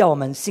是要我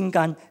们心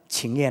甘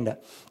情愿的。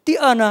第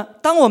二呢，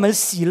当我们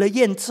洗了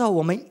宴之后，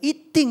我们一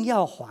定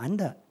要还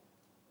的。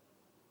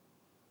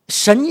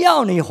神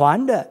要你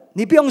还的，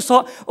你不用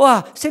说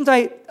哇，现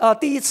在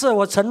第一次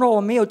我承诺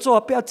我没有做，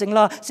不要紧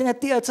了，现在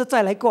第二次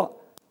再来过。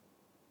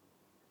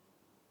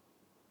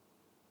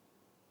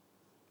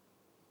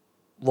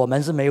我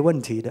们是没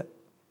问题的，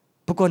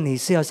不过你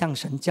是要向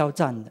神交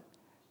战的，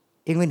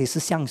因为你是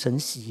向神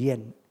喜宴，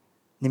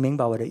你明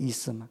白我的意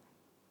思吗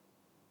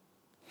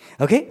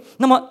 ？OK，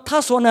 那么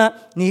他说呢，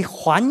你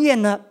还愿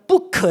呢不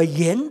可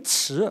延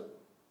迟，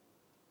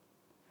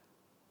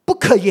不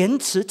可延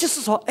迟，就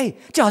是说，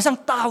就好像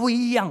大卫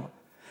一样，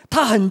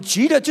他很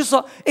急的，就是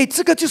说，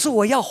这个就是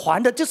我要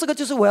还的，这个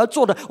就是我要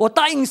做的，我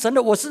答应神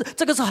的，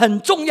这个是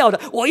很重要的，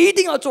我一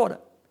定要做的。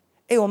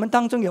我们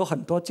当中有很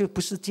多就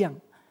不是这样。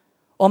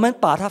我们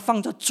把它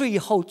放在最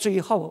后，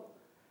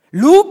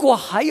如果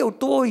还有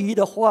多余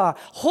的话，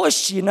或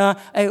许呢，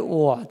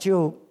我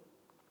就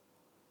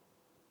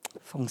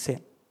奉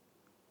献。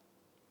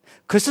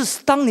可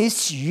是当你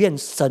许愿，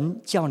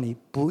神叫你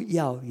不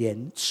要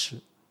延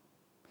迟。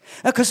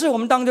可是我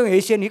们当中有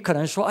一些，你可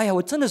能说，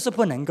我真的是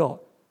不能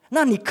够。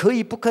那你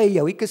不可以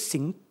有一个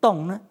行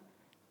动呢？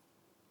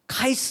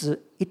开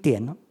始一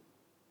点呢？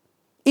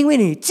因为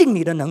你尽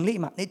你的能力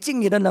嘛，你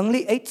尽你的能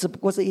力，只不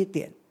过是一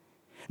点。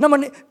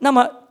那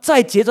么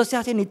再接着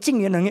下去，你尽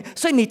你的能力，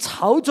所以你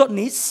朝着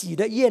你许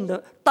的愿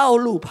的道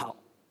路跑。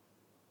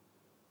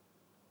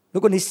如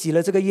果你许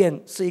了这个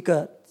愿是一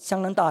个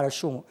相当大的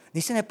数目，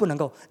你现在不能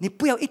够，你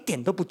不要一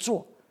点都不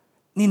做，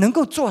你能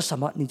够做什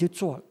么你就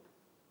做了，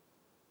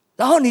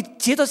然后你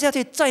接着下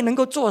去再能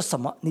够做什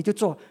么你就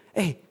做。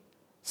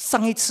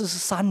上一次是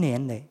3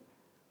年呢，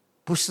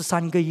不是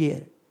3个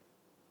月。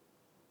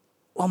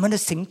我们的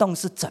行动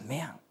是怎么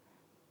样？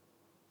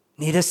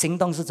你的行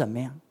动是怎么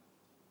样？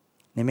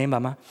你明白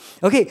吗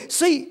 ？OK，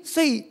 所以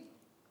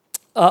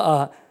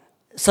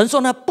神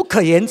说呢，不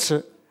可延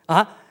迟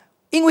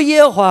因为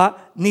耶和华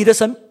你的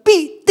神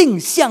必定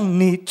向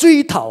你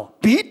追讨，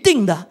必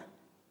定的。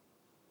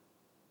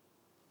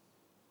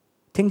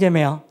听见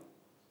没有？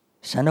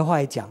神的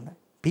话也讲了，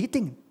必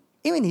定，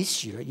因为你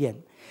许了愿。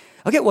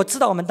OK， 我知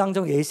道我们当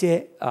中有一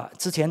些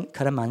之前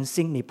可能蛮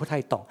新，你不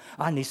太懂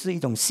你是一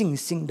种信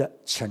心的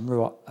承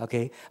诺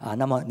 ，OK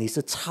那么你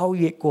是超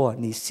越过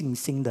你信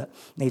心的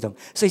那种，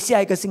所以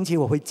下一个星期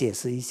我会解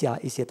释一下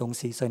一些东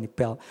西，所以你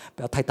不要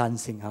太担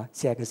心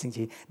下一个星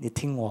期你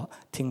听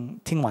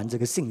完这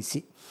个信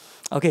息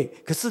 ，OK。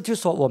可是就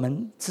说我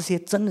们这些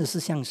真的是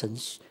向神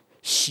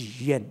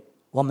许愿，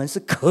我们是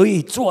可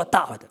以做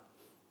到的，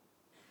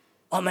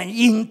我们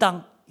应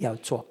当要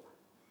做。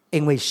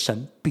因为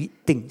神必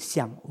定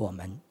向我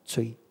们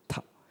追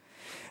讨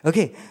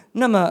OK，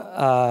 那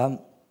么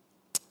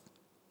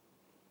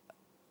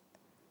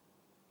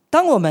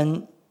当我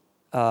们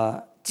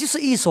就是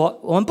一说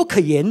我们不可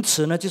延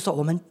迟呢，就是说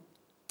我们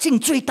尽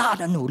最大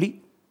的努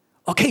力，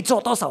我可以做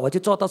多少我就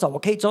做多少，我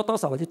可以做多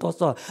少我就做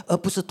多少，而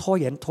不是拖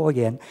延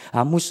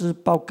牧师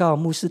报告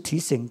牧师提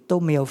醒都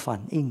没有反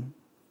应。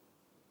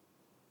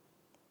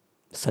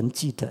神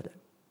记得的，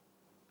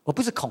我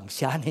不是恐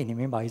吓你，你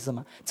明白意思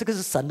吗？这个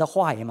是神的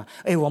话语嘛。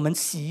我们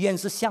许愿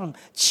是向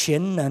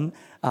全能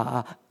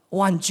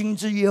万军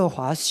之耶和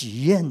华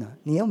许愿呢，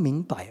你要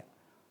明白，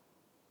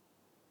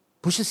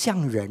不是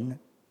向人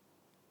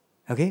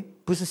 ，OK，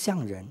 不是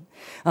向人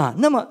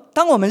那么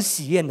当我们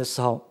许愿的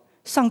时候，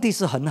上帝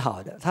是很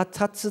好的，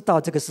他知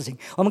道这个事情。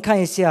我们看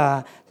一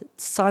下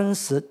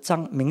30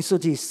章民数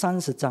记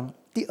30章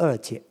第2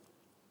节，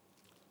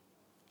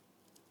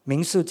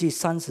民数记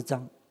30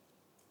章。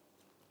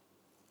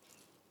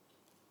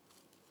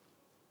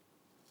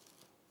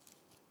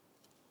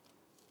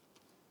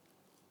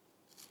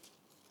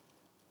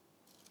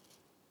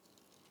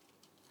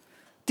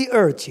第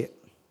2节，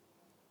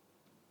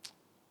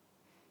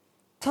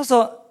他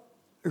说：“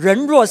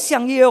人若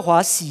向耶和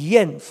华许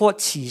愿或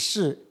起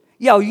誓，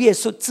要约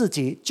束自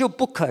己，就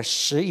不可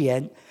食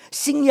言，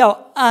心要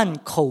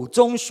按口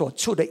中所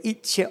出的一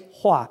切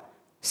话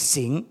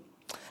行。”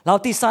然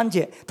后第3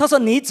节，他说：“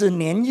你子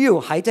年幼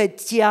还在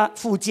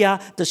父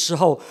家的时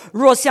候，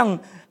若向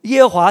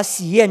耶和华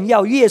许愿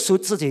要约束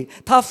自己，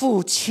他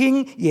父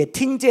亲也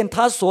听见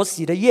他所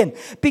许的愿，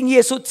并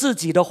约束自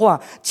己的话，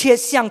却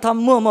向他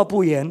默默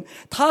不言。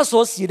他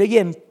所许的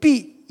愿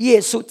必约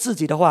束自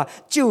己的话，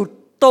就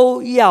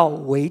都要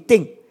为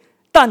定。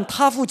但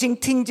他父亲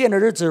听见的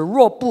日子，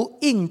若不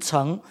应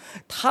承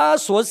他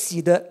所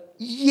许的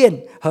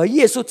愿和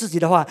约束自己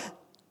的话，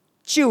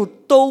就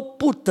都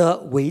不得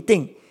为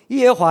定。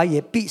耶和华也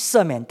必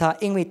赦免他，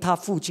因为他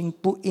父亲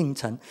不应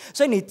承。”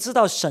所以你知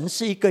道神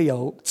是一个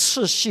有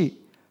次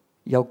序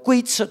有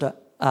规则的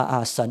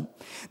神。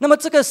那么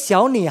这个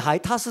小女孩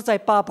她是在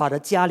爸爸的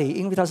家里，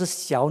因为她是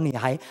小女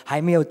孩，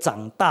还没有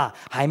长大，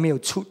还没有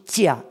出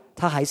嫁，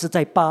她还是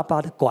在爸爸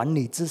的管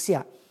理之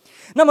下。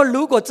那么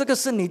如果这个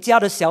是你家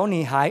的小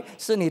女孩，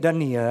是你的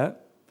女儿，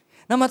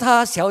那么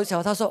她小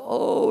她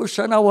说：“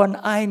神啊，我很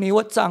爱你，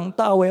我长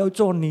大我要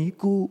做尼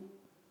姑。”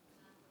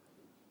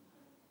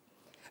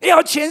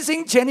要全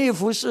心全意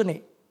服侍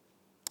你。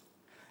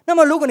那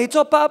么如果你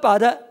做爸爸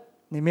的，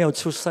你没有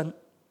出生，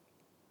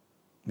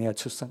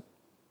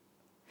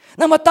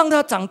那么当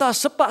他长大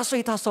18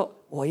岁，他说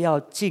我要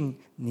进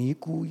尼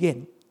姑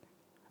院，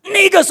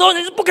那个时候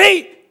你是不可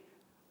以，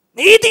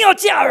你一定要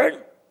嫁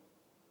人。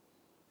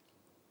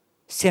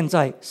现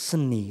在是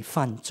你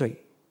犯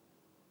罪，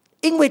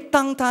因为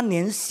当他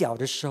年小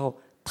的时候，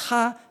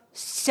他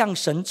向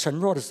神承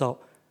诺的时候，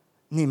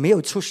你没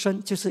有出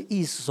生，就是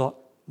意思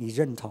说你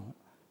认同。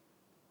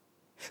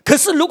可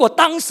是如果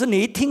当时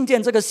你一听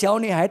见这个小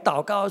女孩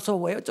祷告说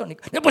我要做你，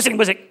那不行，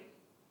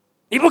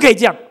你不可以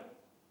这样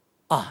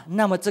啊，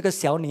那么这个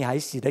小女孩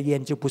许的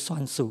愿就不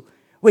算数。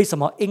为什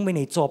么？因为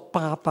你做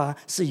爸爸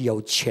是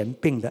有权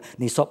柄的，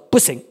你说不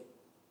行，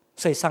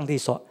所以上帝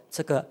说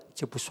这个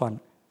就不算。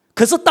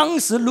可是当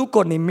时如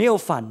果你没有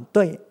反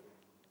对，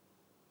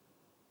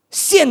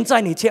现在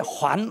你却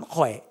反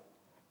悔，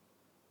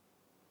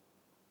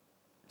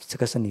这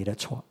个是你的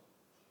错，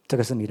这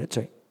个是你的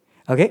罪。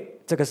 OK，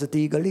 这个是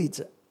第一个例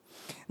子。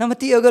那么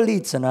第二个例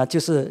子呢，就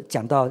是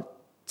讲到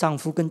丈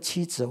夫跟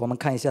妻子。我们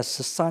看一下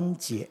13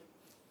节，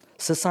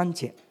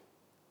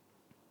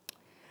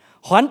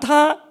还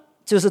他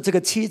就是这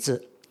个妻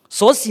子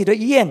所喜的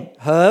宴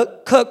和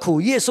刻苦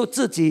约束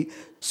自己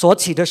所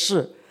起的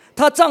事，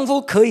她丈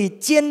夫可以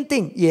坚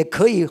定，也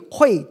可以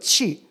晦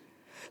气。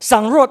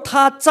倘若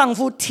她丈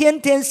夫天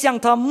天向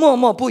她默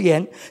默不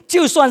言，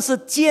就算是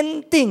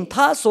坚定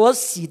她所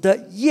喜的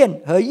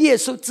宴和约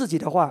束自己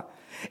的话，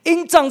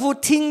因丈夫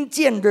听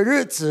见的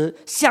日子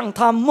向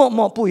她默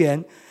默不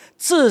言，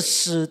致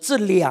使这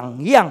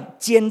两样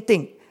坚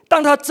定。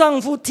当她丈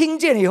夫听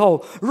见以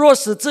后，若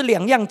使这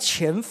两样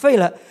全废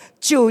了，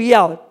就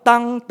要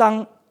担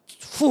当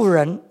妇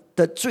人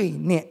的罪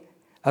孽。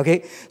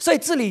 OK， 所以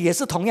这里也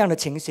是同样的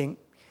情形，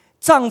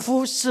丈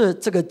夫是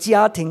这个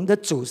家庭的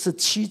主，是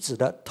妻子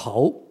的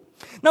头。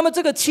那么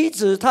这个妻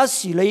子她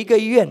许了一个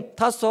愿，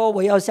她说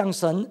我要向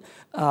神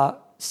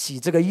许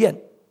这个愿。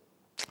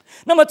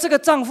那么这个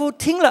丈夫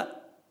听了，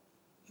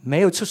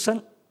没有出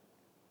声，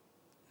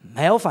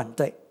没有反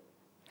对，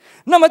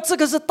那么这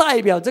个是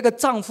代表这个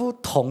丈夫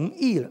同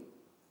意了。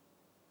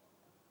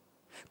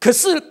可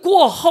是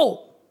过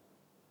后，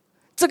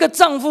这个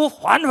丈夫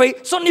反悔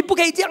说你不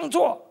可以这样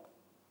做，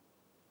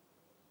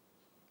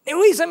你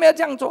为什么要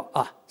这样做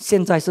啊？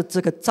现在是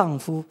这个丈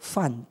夫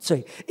犯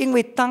罪，因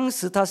为当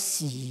时他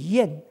许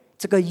愿，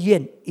这个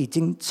愿已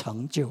经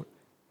成就了，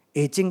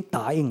已经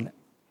答应了。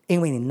因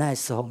为你那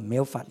时候没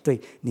有反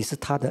对，你是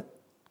他的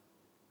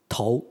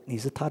头，你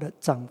是他的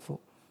丈夫。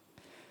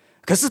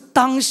可是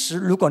当时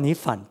如果你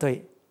反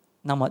对，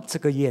那么这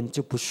个愿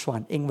就不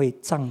算，因为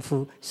丈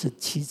夫是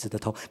妻子的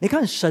头。你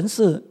看神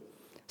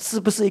是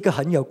不是一个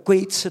很有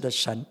规矩的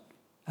神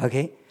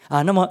 ？OK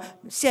那么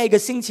下一个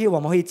星期我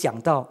们会讲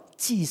到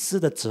祭司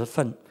的职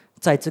分，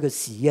在这个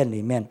喜宴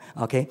里面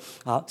 ，OK，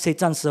 好，所以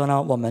暂时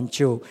呢我们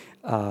就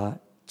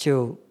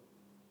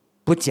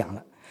不讲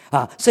了。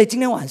所以今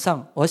天晚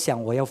上我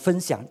想我要分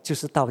享就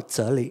是到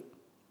这里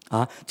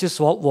就是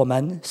说我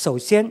们首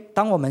先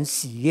当我们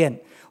喜宴，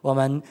我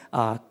们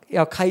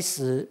要开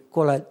始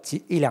过了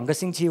1-2个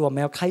星期，我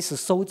们要开始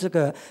收这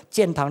个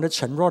建堂的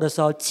承诺的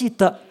时候，记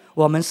得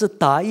我们是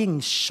答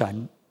应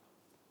神，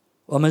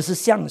我们是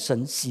向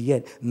神喜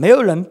宴，没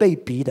有人被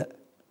逼的，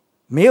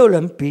没有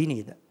人逼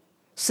你的，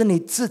是你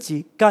自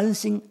己甘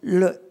心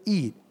乐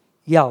意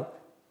要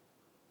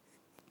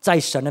在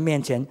神的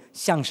面前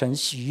向神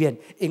许愿，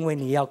因为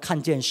你要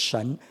看见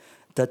神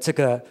的这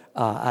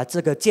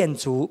个建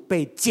筑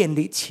被建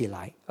立起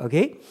来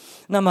 ，OK？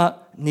 那么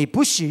你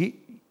不许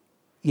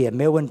也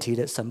没有问题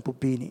的，神不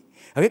逼你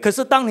 ，OK？ 可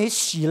是当你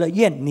许了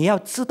愿，你要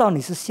知道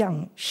你是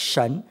向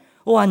神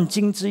万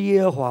军之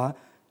耶和华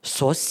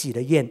所许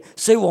的愿，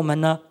所以我们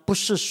呢不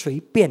是随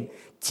便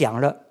讲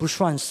了不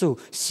算数，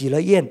许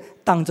了愿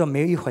当作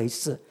没有一回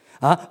事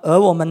而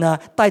我们呢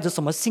带着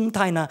什么心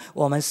态呢？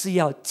我们是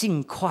要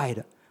尽快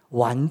的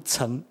完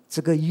成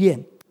这个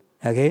愿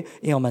 ，OK？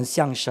 因为我们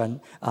向神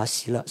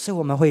许了，所以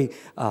我们会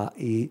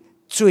以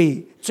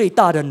最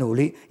大的努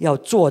力要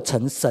做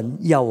成神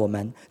要我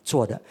们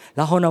做的。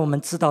然后呢，我们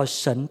知道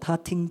神他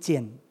听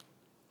见，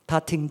他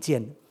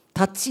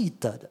记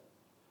得的，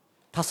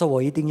他说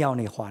我一定要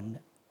你还的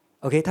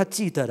 ，OK？ 他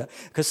记得的。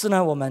可是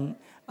呢，我们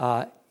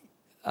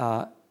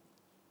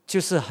就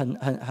是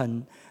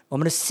很我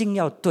们的心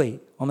要对，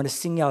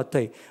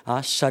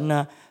神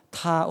呢，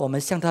我们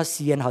向他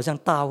许愿，好像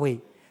大卫。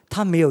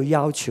他没有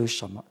要求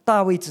什么，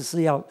大卫只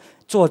是要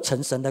做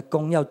成神的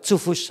工，要祝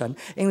福神，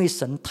因为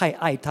神太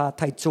爱他，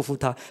太祝福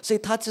他，所以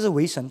他就是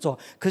为神做。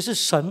可是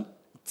神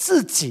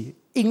自己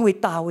因为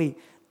大卫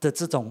的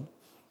这种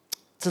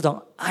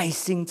爱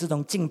心，这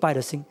种敬拜的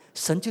心，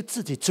神就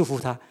自己祝福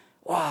他。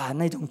哇，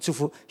那种祝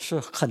福是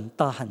很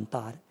大很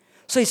大的。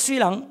所以虽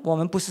然我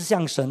们不是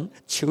向神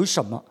求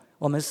什么，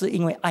我们是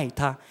因为爱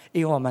他，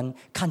因为我们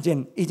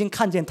已经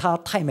看见他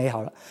太美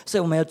好了，所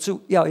以我们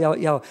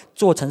要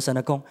做成神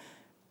的工。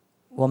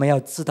我们要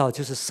知道，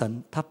就是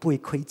神他不会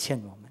亏欠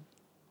我们，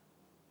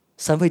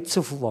神会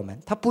祝福我们。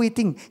他不一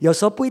定，有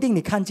时候不一定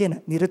你看见了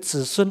你的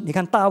子孙。你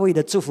看大卫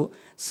的祝福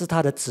是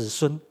他的子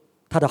孙，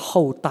他的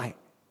后代。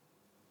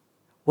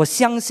我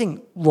相信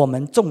我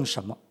们种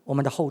什么，我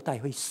们的后代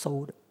会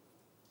收的。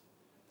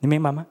你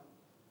明白吗？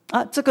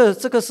这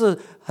个是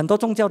很多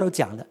宗教都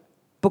讲的，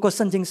不过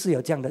圣经是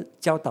有这样的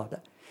教导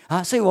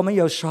的所以我们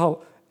有时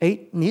候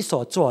你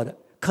所做的，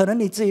可能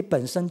你自己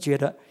本身觉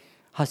得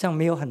好像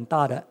没有很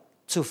大的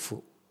祝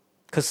福，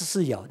可是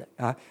是有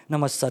的那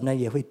么神呢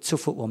也会祝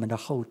福我们的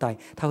后代，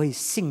他会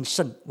兴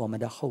盛我们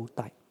的后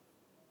代。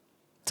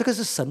这个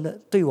是神的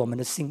对我们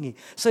的心意，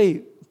所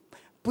以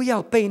不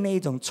要被那一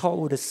种错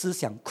误的思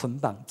想捆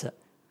绑着，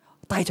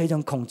带着一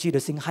种恐惧的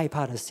心、害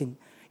怕的心。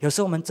有时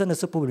候我们真的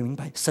是不明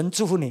白，神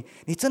祝福你，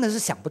你真的是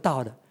想不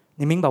到的。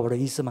你明白我的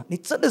意思吗？你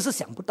真的是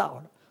想不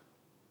到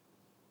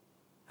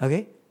的。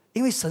OK，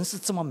 因为神是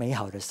这么美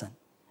好的神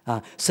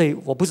所以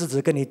我不是只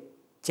是跟你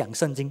讲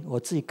圣经，我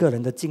自己个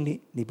人的经历，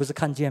你不是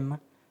看见吗？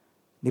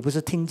你不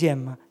是听见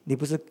吗？你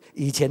不是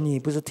以前你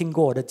不是听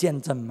过我的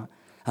见证吗？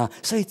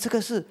所以这个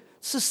是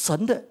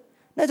神的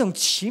那种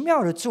奇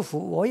妙的祝福，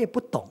我也不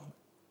懂。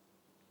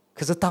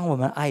可是当我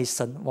们爱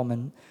神，我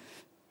们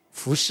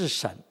服侍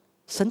神，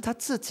神他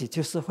自己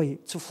就是会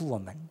祝福我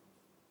们。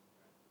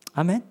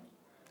阿们，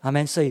阿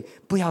们。所以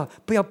不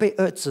要被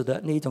儿子的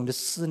那种的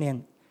思念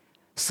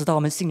使到我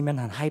们心里面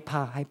很害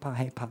怕。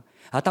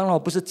当然我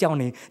不是叫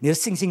你的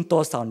信心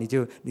多少你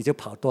就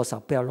跑多少，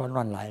不要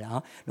乱来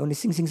了如果你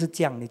信心是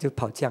这样，你就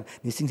跑这样；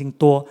你信心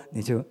多，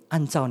你就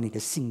按照你的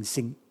信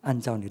心，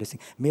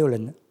没有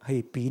人可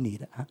以逼你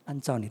的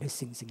按照你的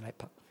信心来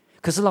跑。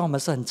可是让我们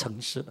是很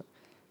诚实的，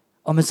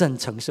我们是很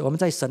诚实，我们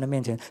在神的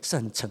面前是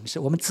很诚实，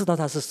我们知道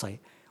他是谁，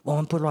我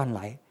们不乱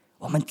来，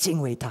我们敬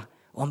畏他，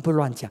我们不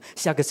乱讲。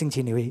下个星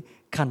期你会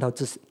听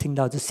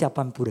到这下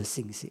半部的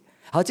信息。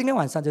好，今天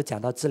晚上就讲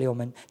到这里，我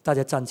们大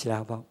家站起来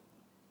好不好？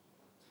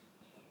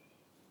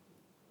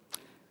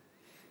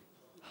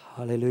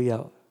哈利路亚！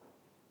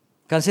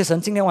感谢神，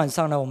今天晚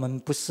上呢，我们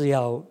不是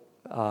要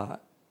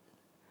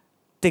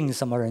定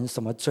什么人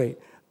什么罪，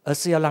而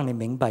是要让你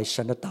明白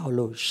神的道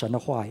路、神的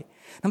话语。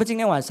那么今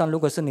天晚上，如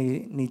果是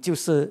你就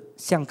是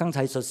像刚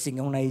才所形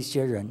容那一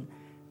些人，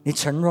你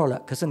承诺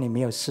了，可是你没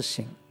有实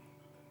行，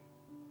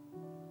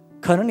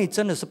可能你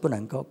真的是不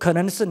能够，可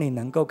能是你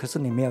能够，可是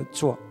你没有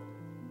做。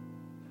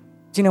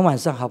今天晚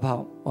上好不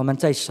好？我们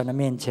在神的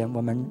面前，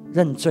我们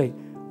认罪，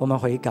我们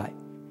悔改。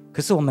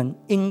可是我们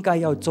应该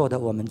要做的，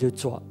我们就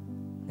做，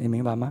你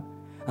明白吗？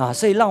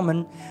所以让我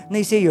们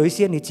那些有一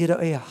些你觉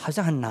得好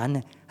像很难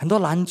呢，很多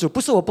拦阻，不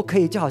是我不可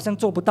以，就好像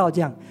做不到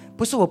这样，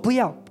不是我不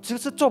要，就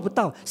是做不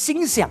到，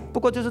心想不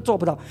过就是做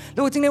不到。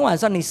如果今天晚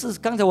上你是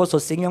刚才我所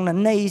形容的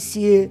那一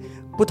些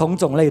不同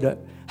种类的，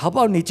好不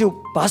好？你就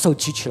把手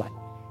举起来，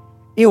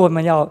因为我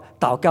们要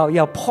祷告，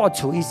要破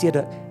除一些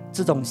的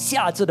这种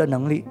下肢的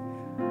能力，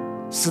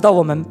使到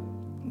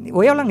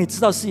我要让你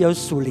知道是有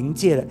属灵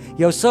界的，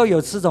有时候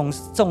有这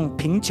种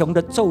贫穷的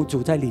咒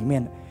诅在里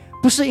面的，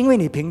不是因为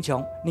你贫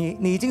穷，你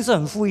已经是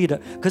很富裕的，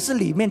可是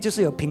里面就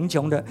是有贫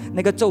穷的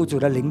那个咒诅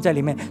的灵在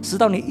里面，使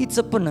到你一直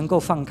不能够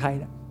放开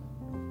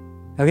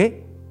的。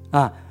OK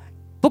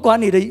不管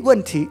你的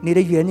问题，你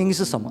的原因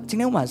是什么，今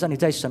天晚上你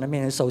在神的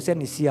面前，首先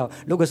你需要，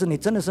如果是你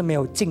真的是没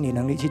有尽你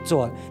能力去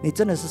做，你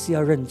真的是需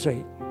要认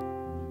罪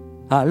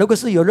如果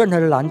是有任何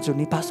的拦阻，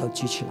你把手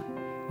举起来，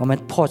我们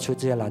破除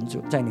这些拦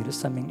阻在你的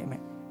生命里面。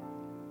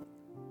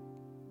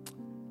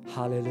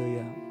哈利路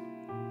亚！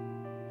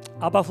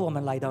阿爸父，我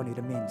们来到你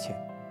的面前，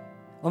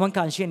我们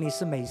感谢你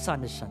是美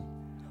善的神，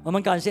我们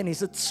感谢你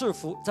是赐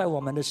福在我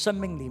们的生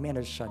命里面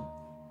的神。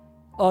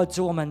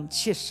主，我们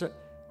确实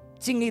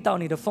经历到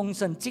你的丰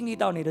盛，经历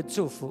到你的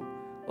祝福，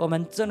我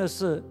们真的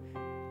是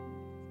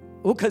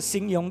无可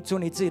形容主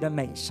你自己的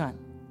美善。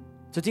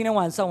主，今天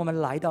晚上我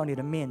们来到你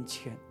的面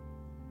前，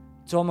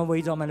主，我们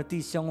围着我们的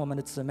弟兄我们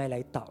的姊妹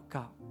来祷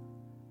告。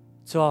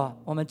主，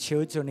我们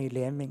求主你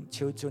怜悯，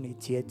求主你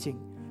洁净，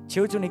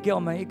求主你给我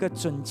们一个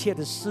准确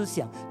的思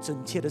想，准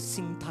确的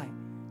心态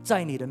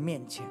在你的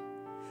面前。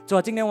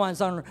主，今天晚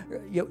上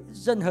有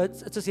任何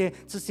这些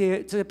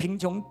贫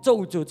穷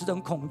咒诅这种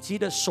恐惧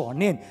的锁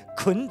链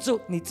捆住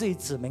你自己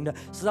子民的，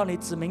使到你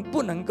子民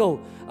不能够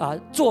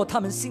做他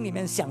们心里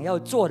面想要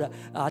做的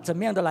怎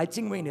么样的来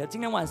敬畏你的。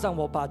今天晚上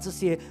我把这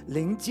些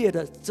灵界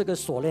的这个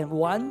锁链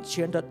完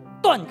全的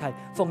断开，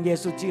奉耶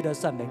稣基督的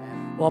圣名，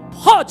我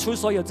破除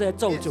所有这些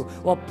咒诅，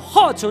我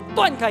破除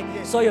断开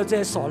所有这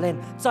些锁链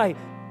在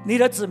你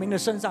的子民的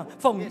身上，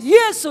奉耶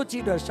稣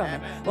基督的圣名，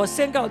我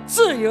宣告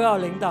自由要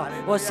临到，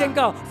我宣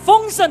告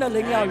丰盛的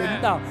灵要临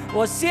到，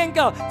我宣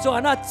告主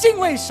那敬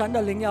畏神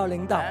的灵要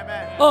临到，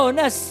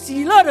那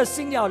喜乐的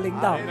心要临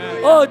到，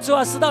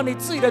主使到你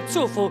自己的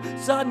祝福，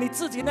使到你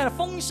自己那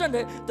丰盛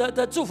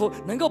的祝福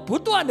能够不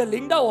断的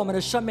临到我们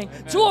的生命。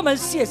主，我们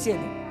谢谢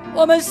你，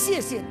我们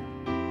谢谢你，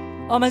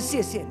我们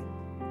谢谢你，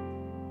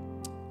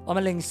我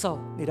们领受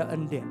你的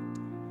恩典，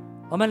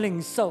我们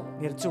领受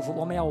你的祝福，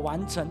我们要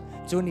完成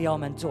主你要我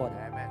们做的，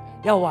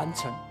要完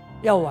成，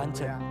要完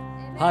成。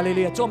哈利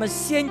路亚！主，我们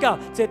宣告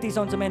这些弟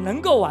兄姊妹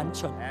能够完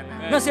成，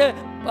那些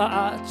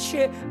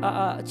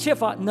缺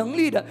乏能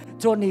力的，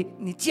主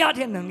你加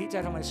添能力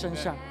在他们身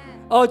上。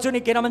主你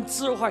给他们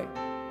智慧。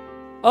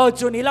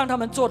主你让他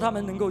们做他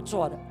们能够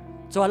做的。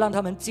主让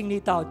他们经历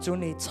到主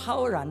你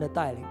超然的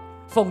带领。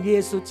奉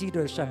耶稣基督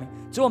的圣名，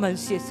主我们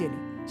谢谢你，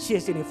谢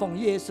谢你，奉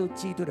耶稣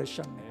基督的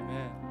圣名。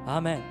阿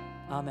们，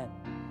阿们。